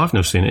 I've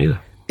never seen it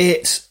either.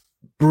 It's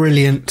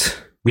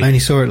brilliant. I only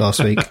saw it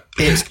last week.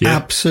 It's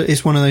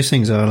it's one of those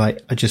things where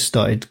I just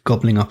started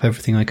gobbling up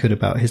everything I could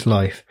about his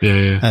life.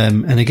 Yeah.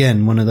 And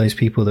again, one of those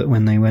people that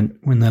when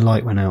their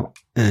light went out,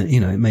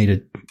 it made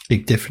a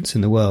big difference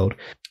in the world.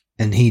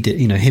 And he did,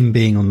 him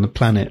being on the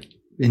planet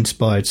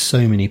inspired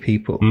so many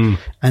people.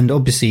 And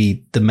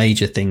obviously the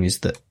major thing is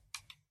that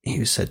he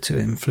was said to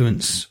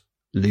influence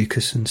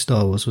Lucas and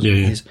Star Wars, wasn't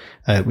Yeah, his,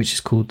 which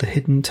is called The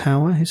Hidden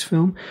Tower, his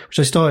film, which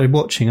I started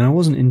watching and I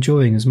wasn't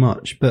enjoying as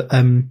much. But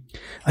I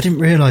didn't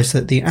realise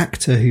that the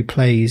actor who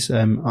plays,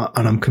 and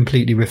I'm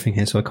completely riffing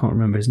here, so I can't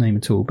remember his name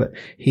at all, but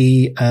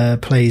he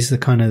plays the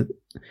kind of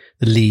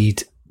the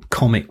lead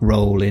comic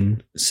role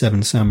in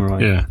Seven Samurai.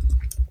 Yeah.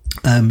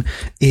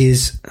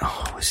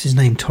 What's his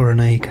name?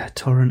 Toranaga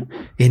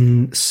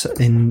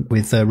in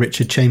with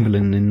Richard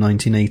Chamberlain in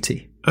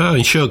 1980. Oh,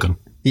 in Shogun.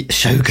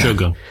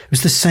 Shogun. It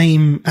was the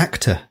same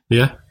actor.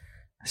 Yeah.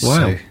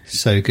 Wow.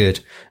 So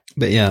good.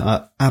 But yeah,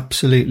 I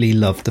absolutely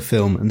loved the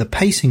film, and the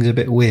pacing's a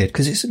bit weird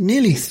because it's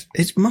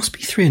it must be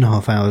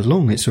 3.5 hours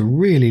long. It's a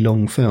really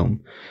long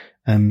film.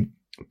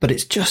 But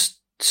it's just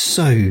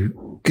so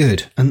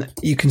good. And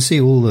you can see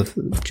all of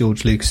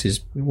George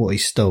Lucas's, what he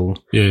stole.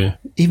 Yeah.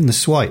 Even the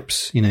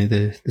swipes,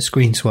 the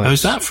screen swipes. Oh,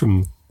 is that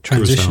from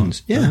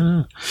Transitions?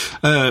 Kurosawa?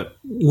 Yeah.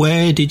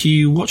 Where did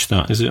you watch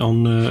that? Is it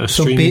on a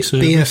streaming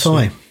service?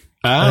 BFI.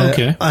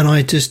 Okay. And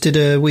I just did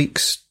a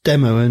week's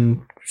demo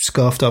and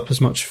scarfed up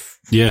as much.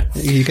 Yeah.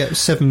 You get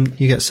 7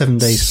 days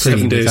free.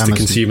 7 days to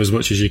consume as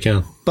much as you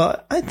can.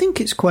 But I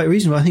think it's quite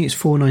reasonable. I think it's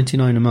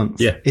 $4.99 a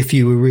month. Yeah. If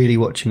you were really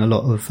watching a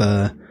lot of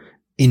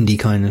indie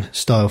kind of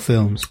style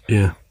films.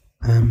 Yeah.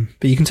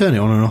 But you can turn it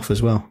on and off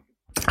as well.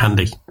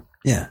 Handy.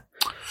 Yeah.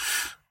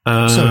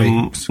 Sorry,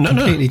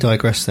 completely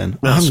digress then.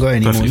 I haven't got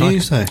any more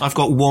news though. I've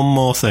got one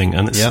more thing,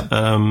 and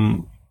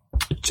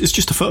it's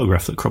just a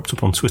photograph that cropped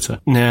up on Twitter.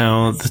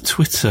 Now, the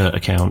Twitter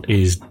account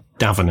is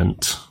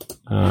Davenant,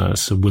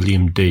 Sir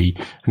William D,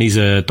 and he's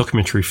a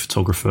documentary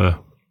photographer,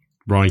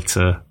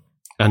 writer,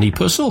 and he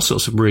posts all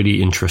sorts of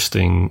really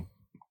interesting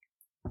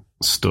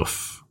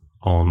stuff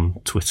on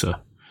Twitter.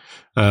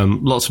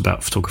 Lots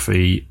about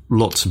photography,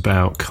 lots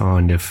about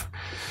kind of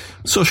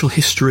social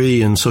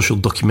history and social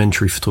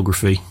documentary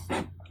photography.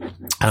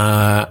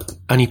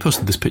 And he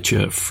posted this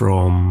picture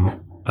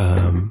from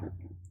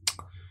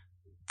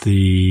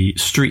the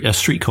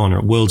street corner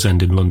at World's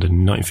End in London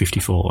in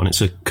 1954, and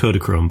it's a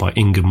Kodachrome by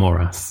Inga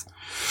Morath,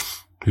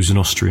 who's an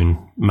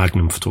Austrian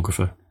Magnum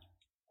photographer.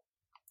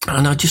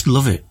 And I just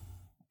love it.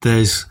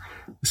 It's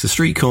a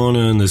street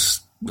corner, and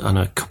there's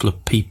a couple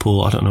of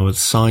people, I don't know,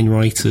 sign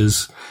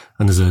writers,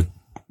 and there's a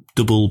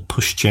double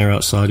pushchair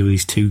outside with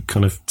these two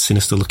kind of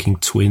sinister looking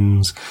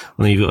twins,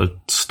 and then you've got a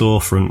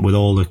storefront with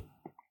all the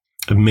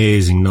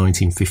amazing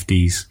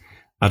 1950s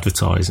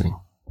advertising.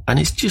 And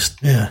it's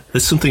just,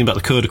 there's something about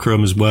the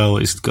Kodachrome as well.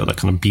 It's got that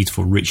kind of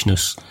beautiful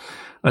richness,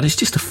 and it's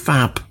just a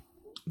fab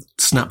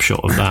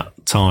snapshot of that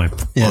time.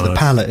 Yeah, the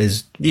palette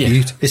is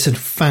beautiful. It's a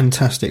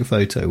fantastic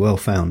photo, well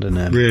found, and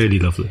really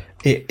lovely.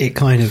 It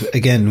kind of,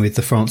 again, with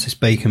the Francis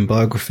Bacon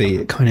biography,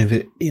 it kind of,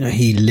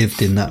 he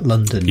lived in that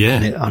London.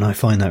 Yeah. And I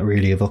find that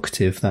really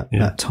evocative.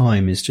 That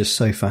time is just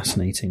so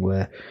fascinating,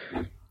 where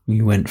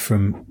you went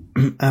from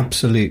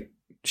absolute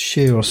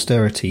sheer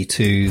austerity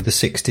to the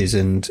 60s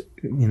and,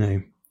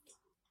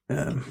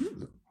 I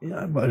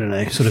don't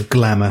know, sort of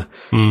glamour,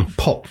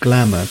 pop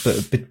glamour.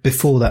 But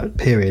before that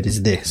period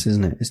is this,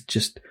 isn't it? It's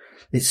just,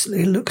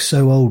 it looks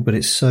so old, but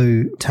it's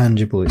so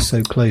tangible. It's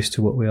so close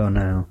to what we are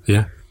now.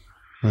 Yeah.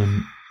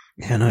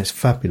 It's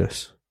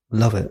fabulous.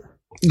 Love it.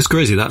 It's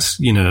crazy. That's,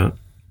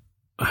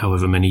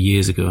 however many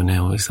years ago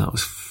now. That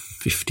was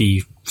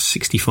 50,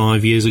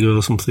 65 years ago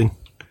or something.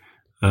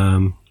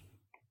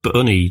 But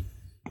only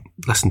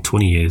less than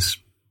 20 years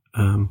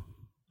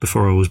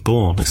before I was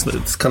born.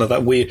 It's kind of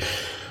that weird,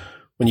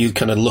 when you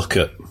kind of look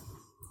at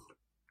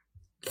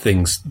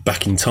things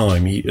back in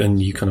time,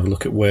 and you kind of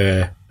look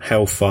at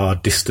how far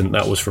distant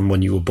that was from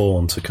when you were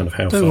born to kind of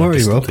how far. Don't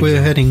worry, Rob.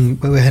 We're heading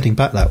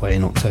back that way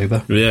in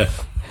October. Yeah.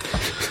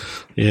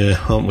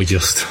 Yeah, aren't we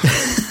just?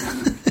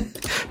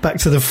 Back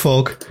to the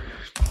fog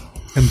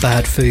and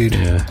bad food.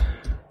 Yeah.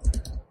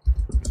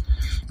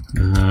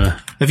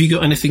 Have you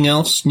got anything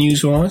else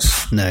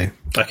news-wise? No.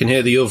 I can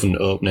hear the oven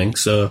opening,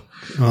 so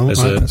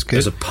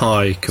there's a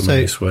pie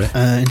coming this way.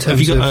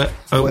 Have you got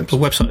a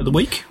website of the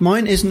week?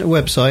 Mine isn't a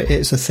website,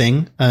 it's a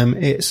thing.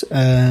 It's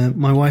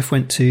my wife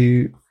went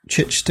to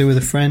Chichester with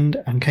a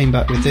friend and came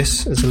back with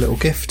this as a little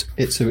gift.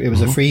 It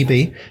was a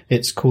freebie.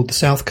 It's called the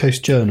South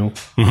Coast Journal.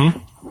 Mm-hmm.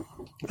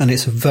 And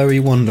it's a very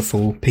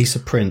wonderful piece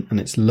of print, and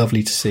it's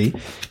lovely to see.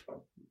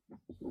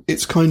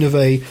 It's kind of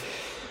a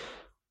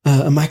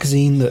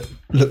magazine that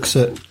looks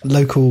at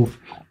local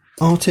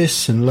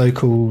artists and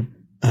local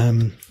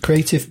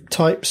creative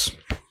types.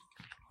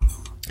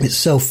 It's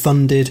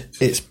self-funded.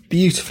 It's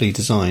beautifully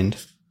designed.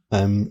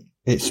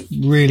 It's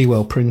really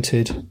well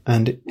printed,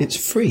 and it's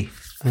free.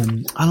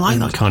 I like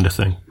that kind of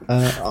thing.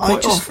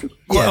 Quite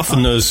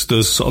often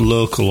those sort of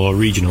local or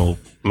regional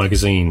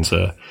magazines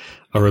are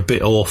a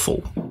bit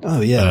awful.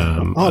 Oh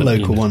yeah, our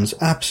local ones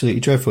absolutely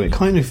dreadful. It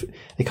kind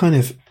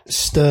of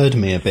stirred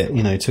me a bit,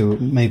 to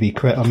maybe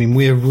correct. I mean,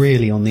 we're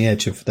really on the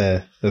edge of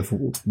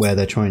where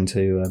they're trying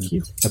to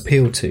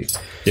appeal to.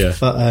 Yeah,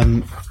 but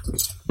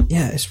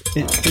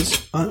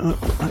it's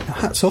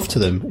hats off to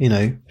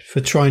them,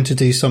 for trying to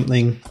do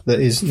something that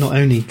is not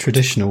only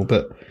traditional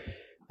but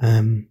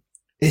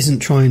isn't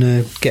trying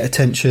to get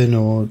attention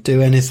or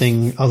do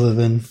anything other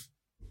than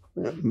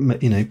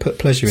put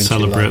pleasure into your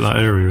Celebrate life.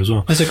 that area as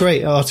well. There's a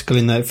great article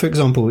in there. For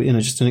example,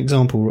 just an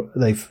example,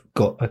 they've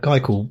got a guy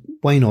called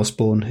Wayne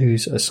Osborne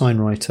who's a sign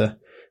writer,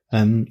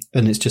 and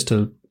it's just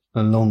a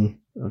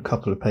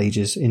couple of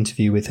pages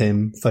interview with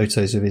him,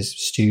 photos of his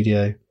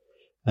studio,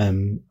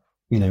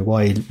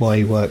 why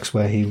he works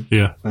where he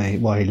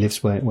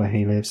lives where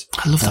he lives.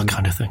 I love that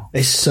kind of thing.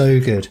 It's so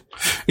good.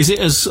 Is it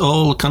as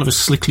all kind of as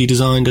slickly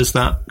designed as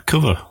that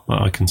cover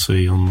that I can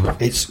see on the...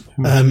 It's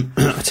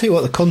I tell you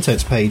what, the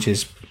contents page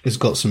has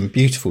got some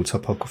beautiful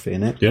topography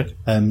in it. Yeah.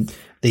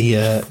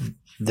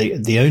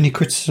 The only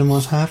criticism I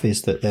have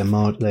is that their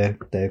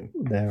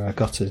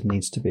gutter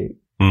needs to be.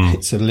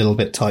 It's a little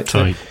bit tight.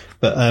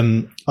 But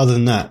other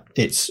than that,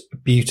 it's a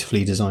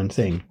beautifully designed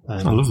thing.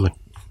 Lovely.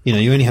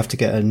 You only have to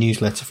get a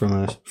newsletter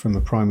from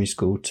a primary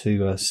school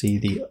to see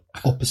the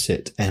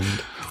opposite end.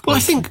 Well, I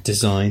think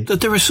design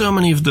that there are so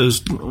many of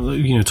those.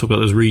 Talk about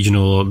those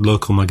regional or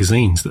local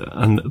magazines,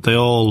 and they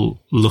all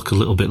look a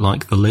little bit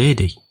like The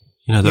Lady.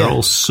 They're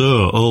all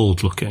so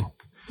old looking. Well,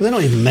 they're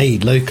not even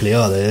made locally,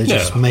 are they? They're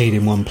just made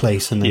in one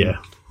place and then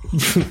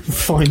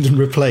find and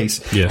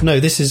replace. Yeah. No,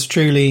 this is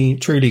truly,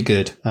 truly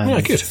good.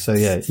 Good. So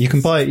you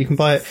can buy it. You can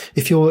buy it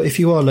if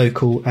you are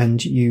local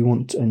and you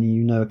want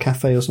a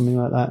cafe or something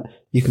like that.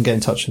 You can get in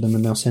touch with them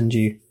and they'll send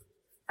you.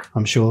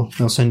 I'm sure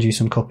they'll send you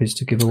some copies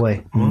to give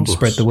away and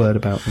spread the word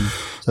about them.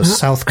 So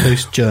South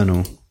Coast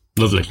Journal.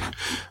 Lovely.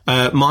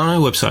 My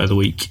website of the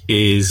week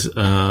is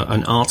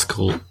an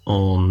article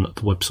on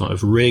the website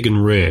of Reagan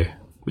Ray,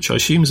 which I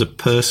assume is a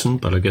person,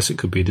 but I guess it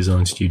could be a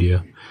design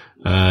studio.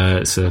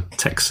 It's a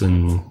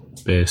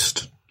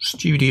Texan-based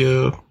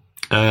studio,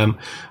 and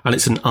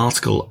it's an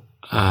article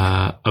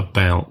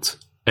about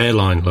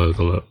airline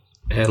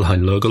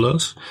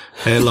logos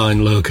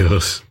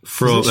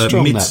from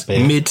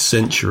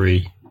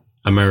mid-century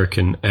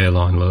American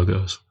airline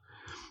logos,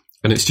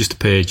 and it's just a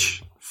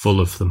page full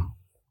of them.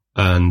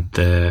 And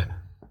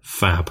they're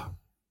fab.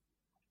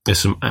 There's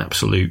some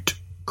absolute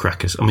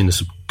crackers. I mean, there's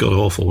some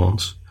god-awful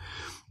ones.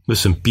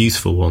 There's some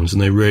beautiful ones,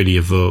 and they really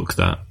evoke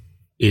that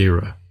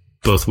era,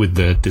 both with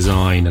the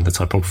design and the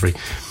typography.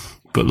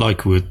 But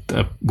like with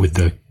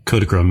the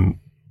Kodachrome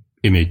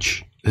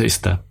image, it's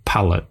the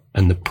palette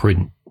and the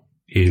print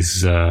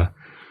is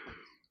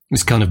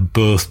it's kind of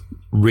both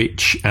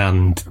rich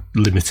and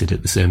limited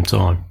at the same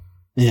time.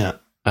 Yeah.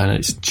 And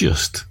it's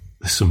just,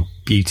 there's some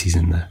beauties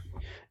in there.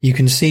 You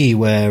can see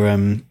where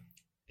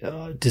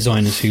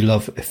designers who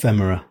love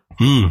ephemera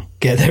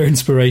get their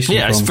inspiration from.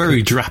 Yeah, it's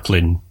very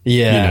Draplin.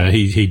 Yeah.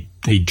 He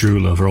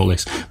drool over all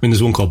this. I mean,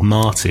 there's one called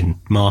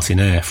Martin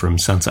Air from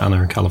Santa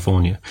Ana in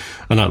California,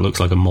 and that looks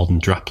like a modern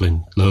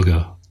Draplin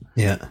logo.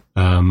 Yeah.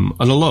 And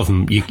a lot of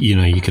them, you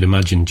could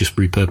imagine just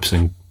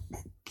repurposing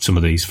some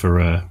of these for,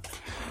 a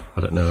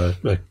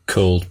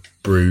cold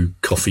brew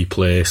coffee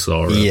place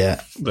or a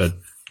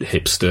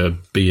hipster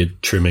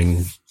beard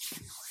trimming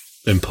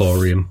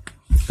emporium.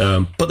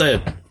 But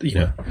they're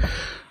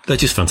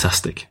just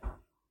fantastic.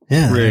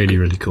 Yeah. Really,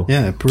 really cool.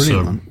 Yeah,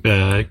 brilliant.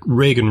 So,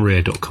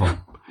 ReaganRay.com,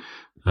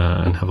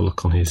 and have a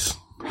look on his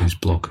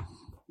blog.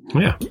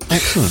 Yeah.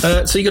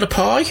 Excellent. So you got a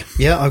pie?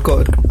 Yeah,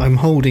 I'm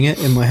holding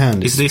it in my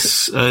hand. Has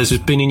this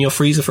been in your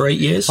freezer for 8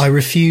 years? I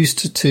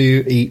refused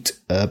to eat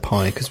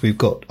pie because I've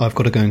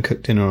got to go and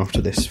cook dinner after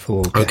this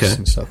for guests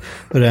and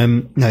stuff. But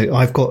no,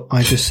 I got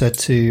a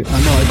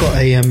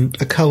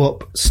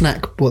co-op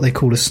snack, what they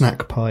call a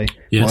snack pie.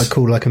 Yes. What I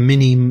call like a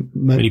mini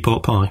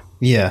pot pie.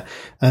 Yeah.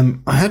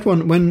 I had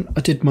one when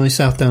I did my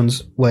South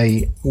Downs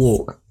Way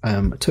walk.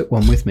 I took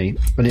one with me,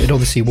 and it had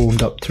obviously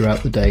warmed up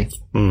throughout the day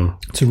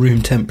to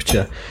room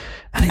temperature,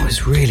 and it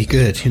was really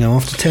good.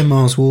 After 10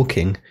 miles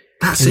walking,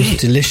 it was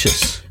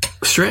delicious.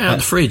 Straight out of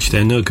the fridge,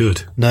 they're no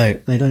good. No,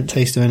 they don't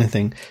taste of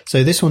anything.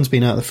 So this one's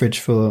been out of the fridge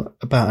for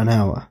about an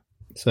hour.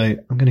 So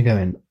I'm going to go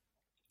in.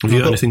 Have you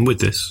got anything with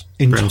this?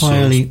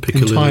 Entirely.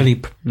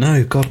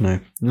 No, God,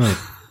 no.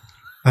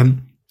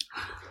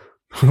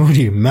 What are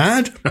you,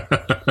 mad?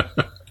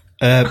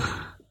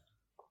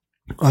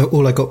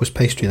 All I got was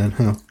pastry then.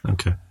 Hang on.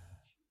 Okay.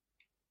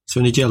 So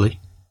any jelly?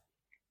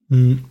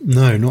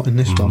 No, not in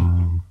this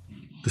one.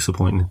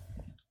 Disappointing.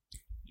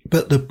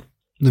 But the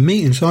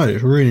meat inside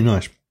is really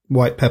nice.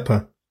 White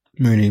pepper,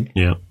 really.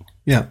 Yeah,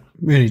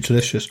 really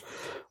delicious.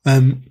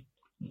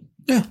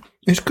 Yeah,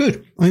 it's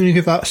good. I'm going to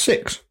give that a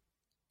 6.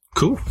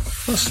 Cool.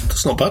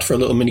 That's not bad for a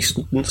little mini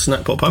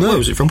snack pot pie. No. Where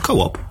was it from?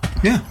 Co-op?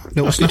 Yeah,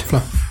 little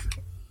snaffler.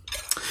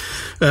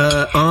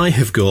 I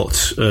have got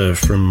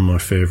from my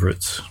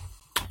favourite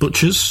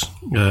butchers,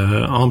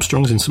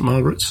 Armstrong's in St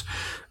Margaret's,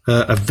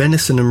 a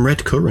venison and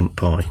red currant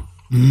pie,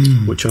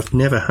 which I've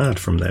never had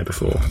from there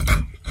before.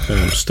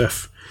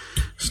 Steph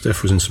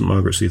was in St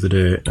Margaret's the other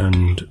day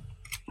and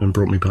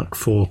brought me back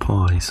 4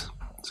 pies.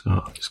 So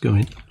I'll just go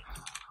in.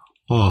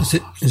 Oh. Is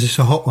this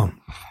a hot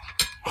one?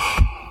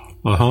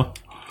 Uh-huh.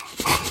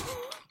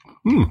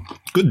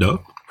 Good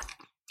though.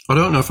 I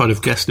don't know if I'd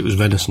have guessed it was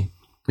venison.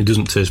 It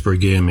doesn't taste very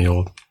gamey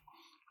or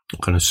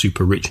kind of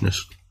super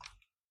richness.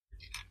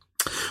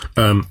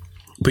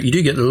 But you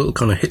do get a little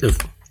kind of hit of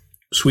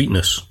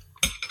sweetness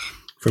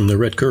from the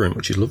red currant,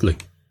 which is lovely.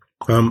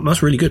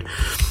 That's really good.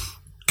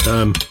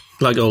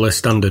 Like all their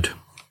standard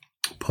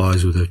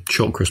pies with a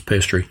chalk crust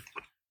pastry.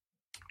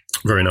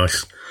 Very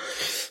nice.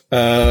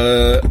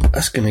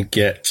 That's going to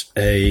get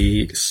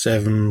a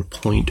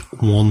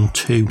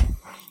 7.12.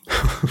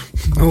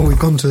 Oh, we've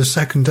gone to the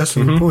second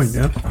decimal point,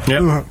 yeah? Yeah.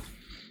 Right.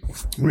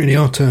 Really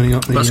are turning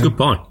up. That's a good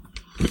pie.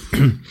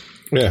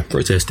 Yeah,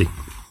 very tasty.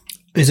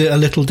 Is it a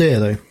little deer,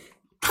 though?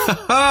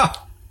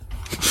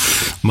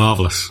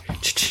 Marvellous.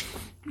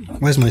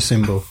 Where's my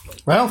symbol?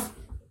 Ralph?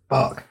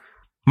 Bark.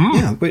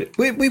 Yeah, but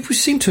we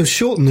seem to have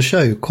shortened the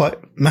show quite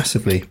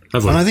massively.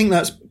 Have we? And I think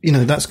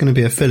that's going to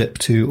be a fillip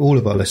to all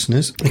of our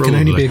listeners. It can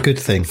only be a good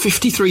thing.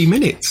 53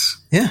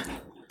 minutes. Yeah.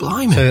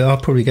 Blimey. So I'll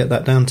probably get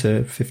that down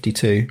to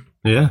 52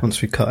 Yeah.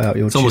 once we cut out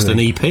your It's almost an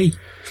EP.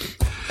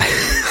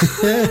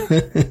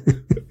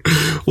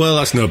 Well,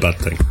 that's no bad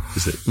thing,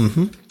 is it?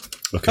 Mm-hmm.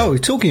 Okay. Oh,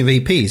 talking of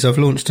EPs, I've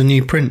launched a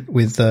new print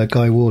with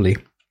Guy Worley.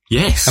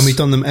 Yes. And we've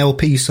done them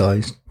LP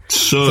size.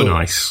 So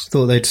nice.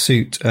 Thought they'd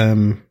suit,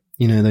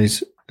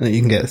 those that you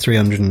can get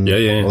 300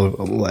 or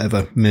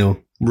whatever mil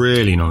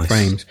really nice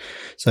frames.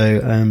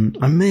 So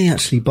I may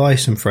actually buy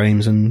some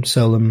frames and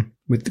sell them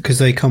because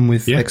they come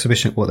with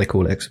exhibition, what they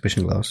call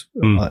exhibition glass,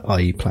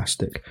 i.e.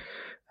 plastic.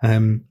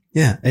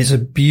 It's a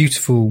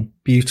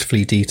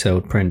beautifully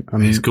detailed print. I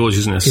mean, it's gorgeous,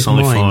 isn't it? A his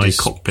mind sci-fi is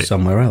cockpit.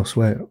 Somewhere else.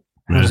 How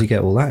does he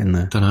get all that in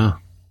there? Don't know.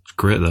 It's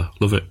great though.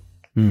 Love it.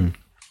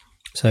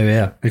 So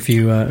yeah, if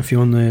you want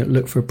to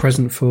look for a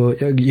present for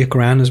your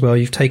gran as well,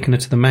 you've taken her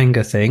to the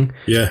manga thing.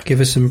 Yeah. Give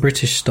her some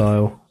British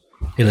style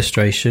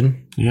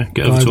illustration. Yeah.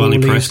 Get over to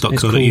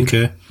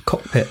alipress.co.uk.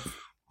 Cockpit.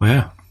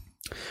 Yeah.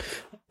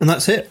 And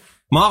that's it.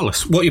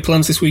 Marvellous. What are your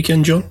plans this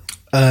weekend, John?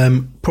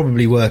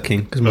 Probably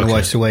working because my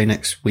wife's away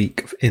next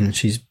week.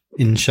 She's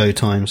in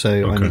showtime,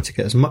 so I need to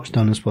get as much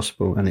done as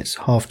possible. And it's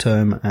half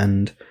term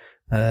and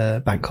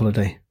bank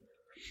holiday.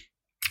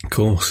 Of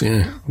course,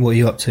 yeah. What are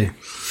you up to?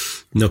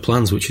 No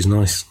plans, which is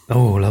nice.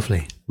 Oh,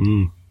 lovely.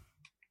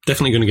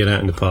 Definitely going to get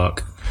out in the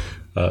park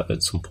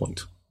at some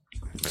point.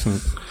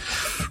 Excellent.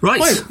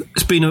 Right.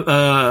 It's been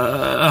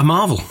a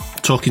marvel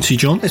talking to you,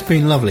 John. It's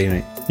been lovely,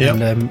 mate. Yeah.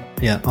 And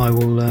I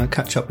will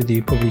catch up with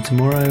you probably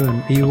tomorrow.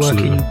 And are you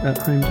working at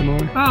home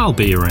tomorrow? I'll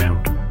be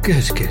around.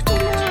 Good.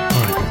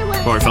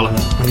 All right, fella.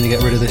 I'm going to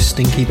get rid of this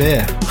stinky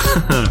beer.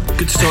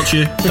 Good to talk to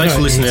you. Thanks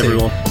for listening,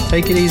 everyone.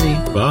 Take it easy.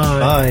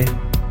 Bye. Bye.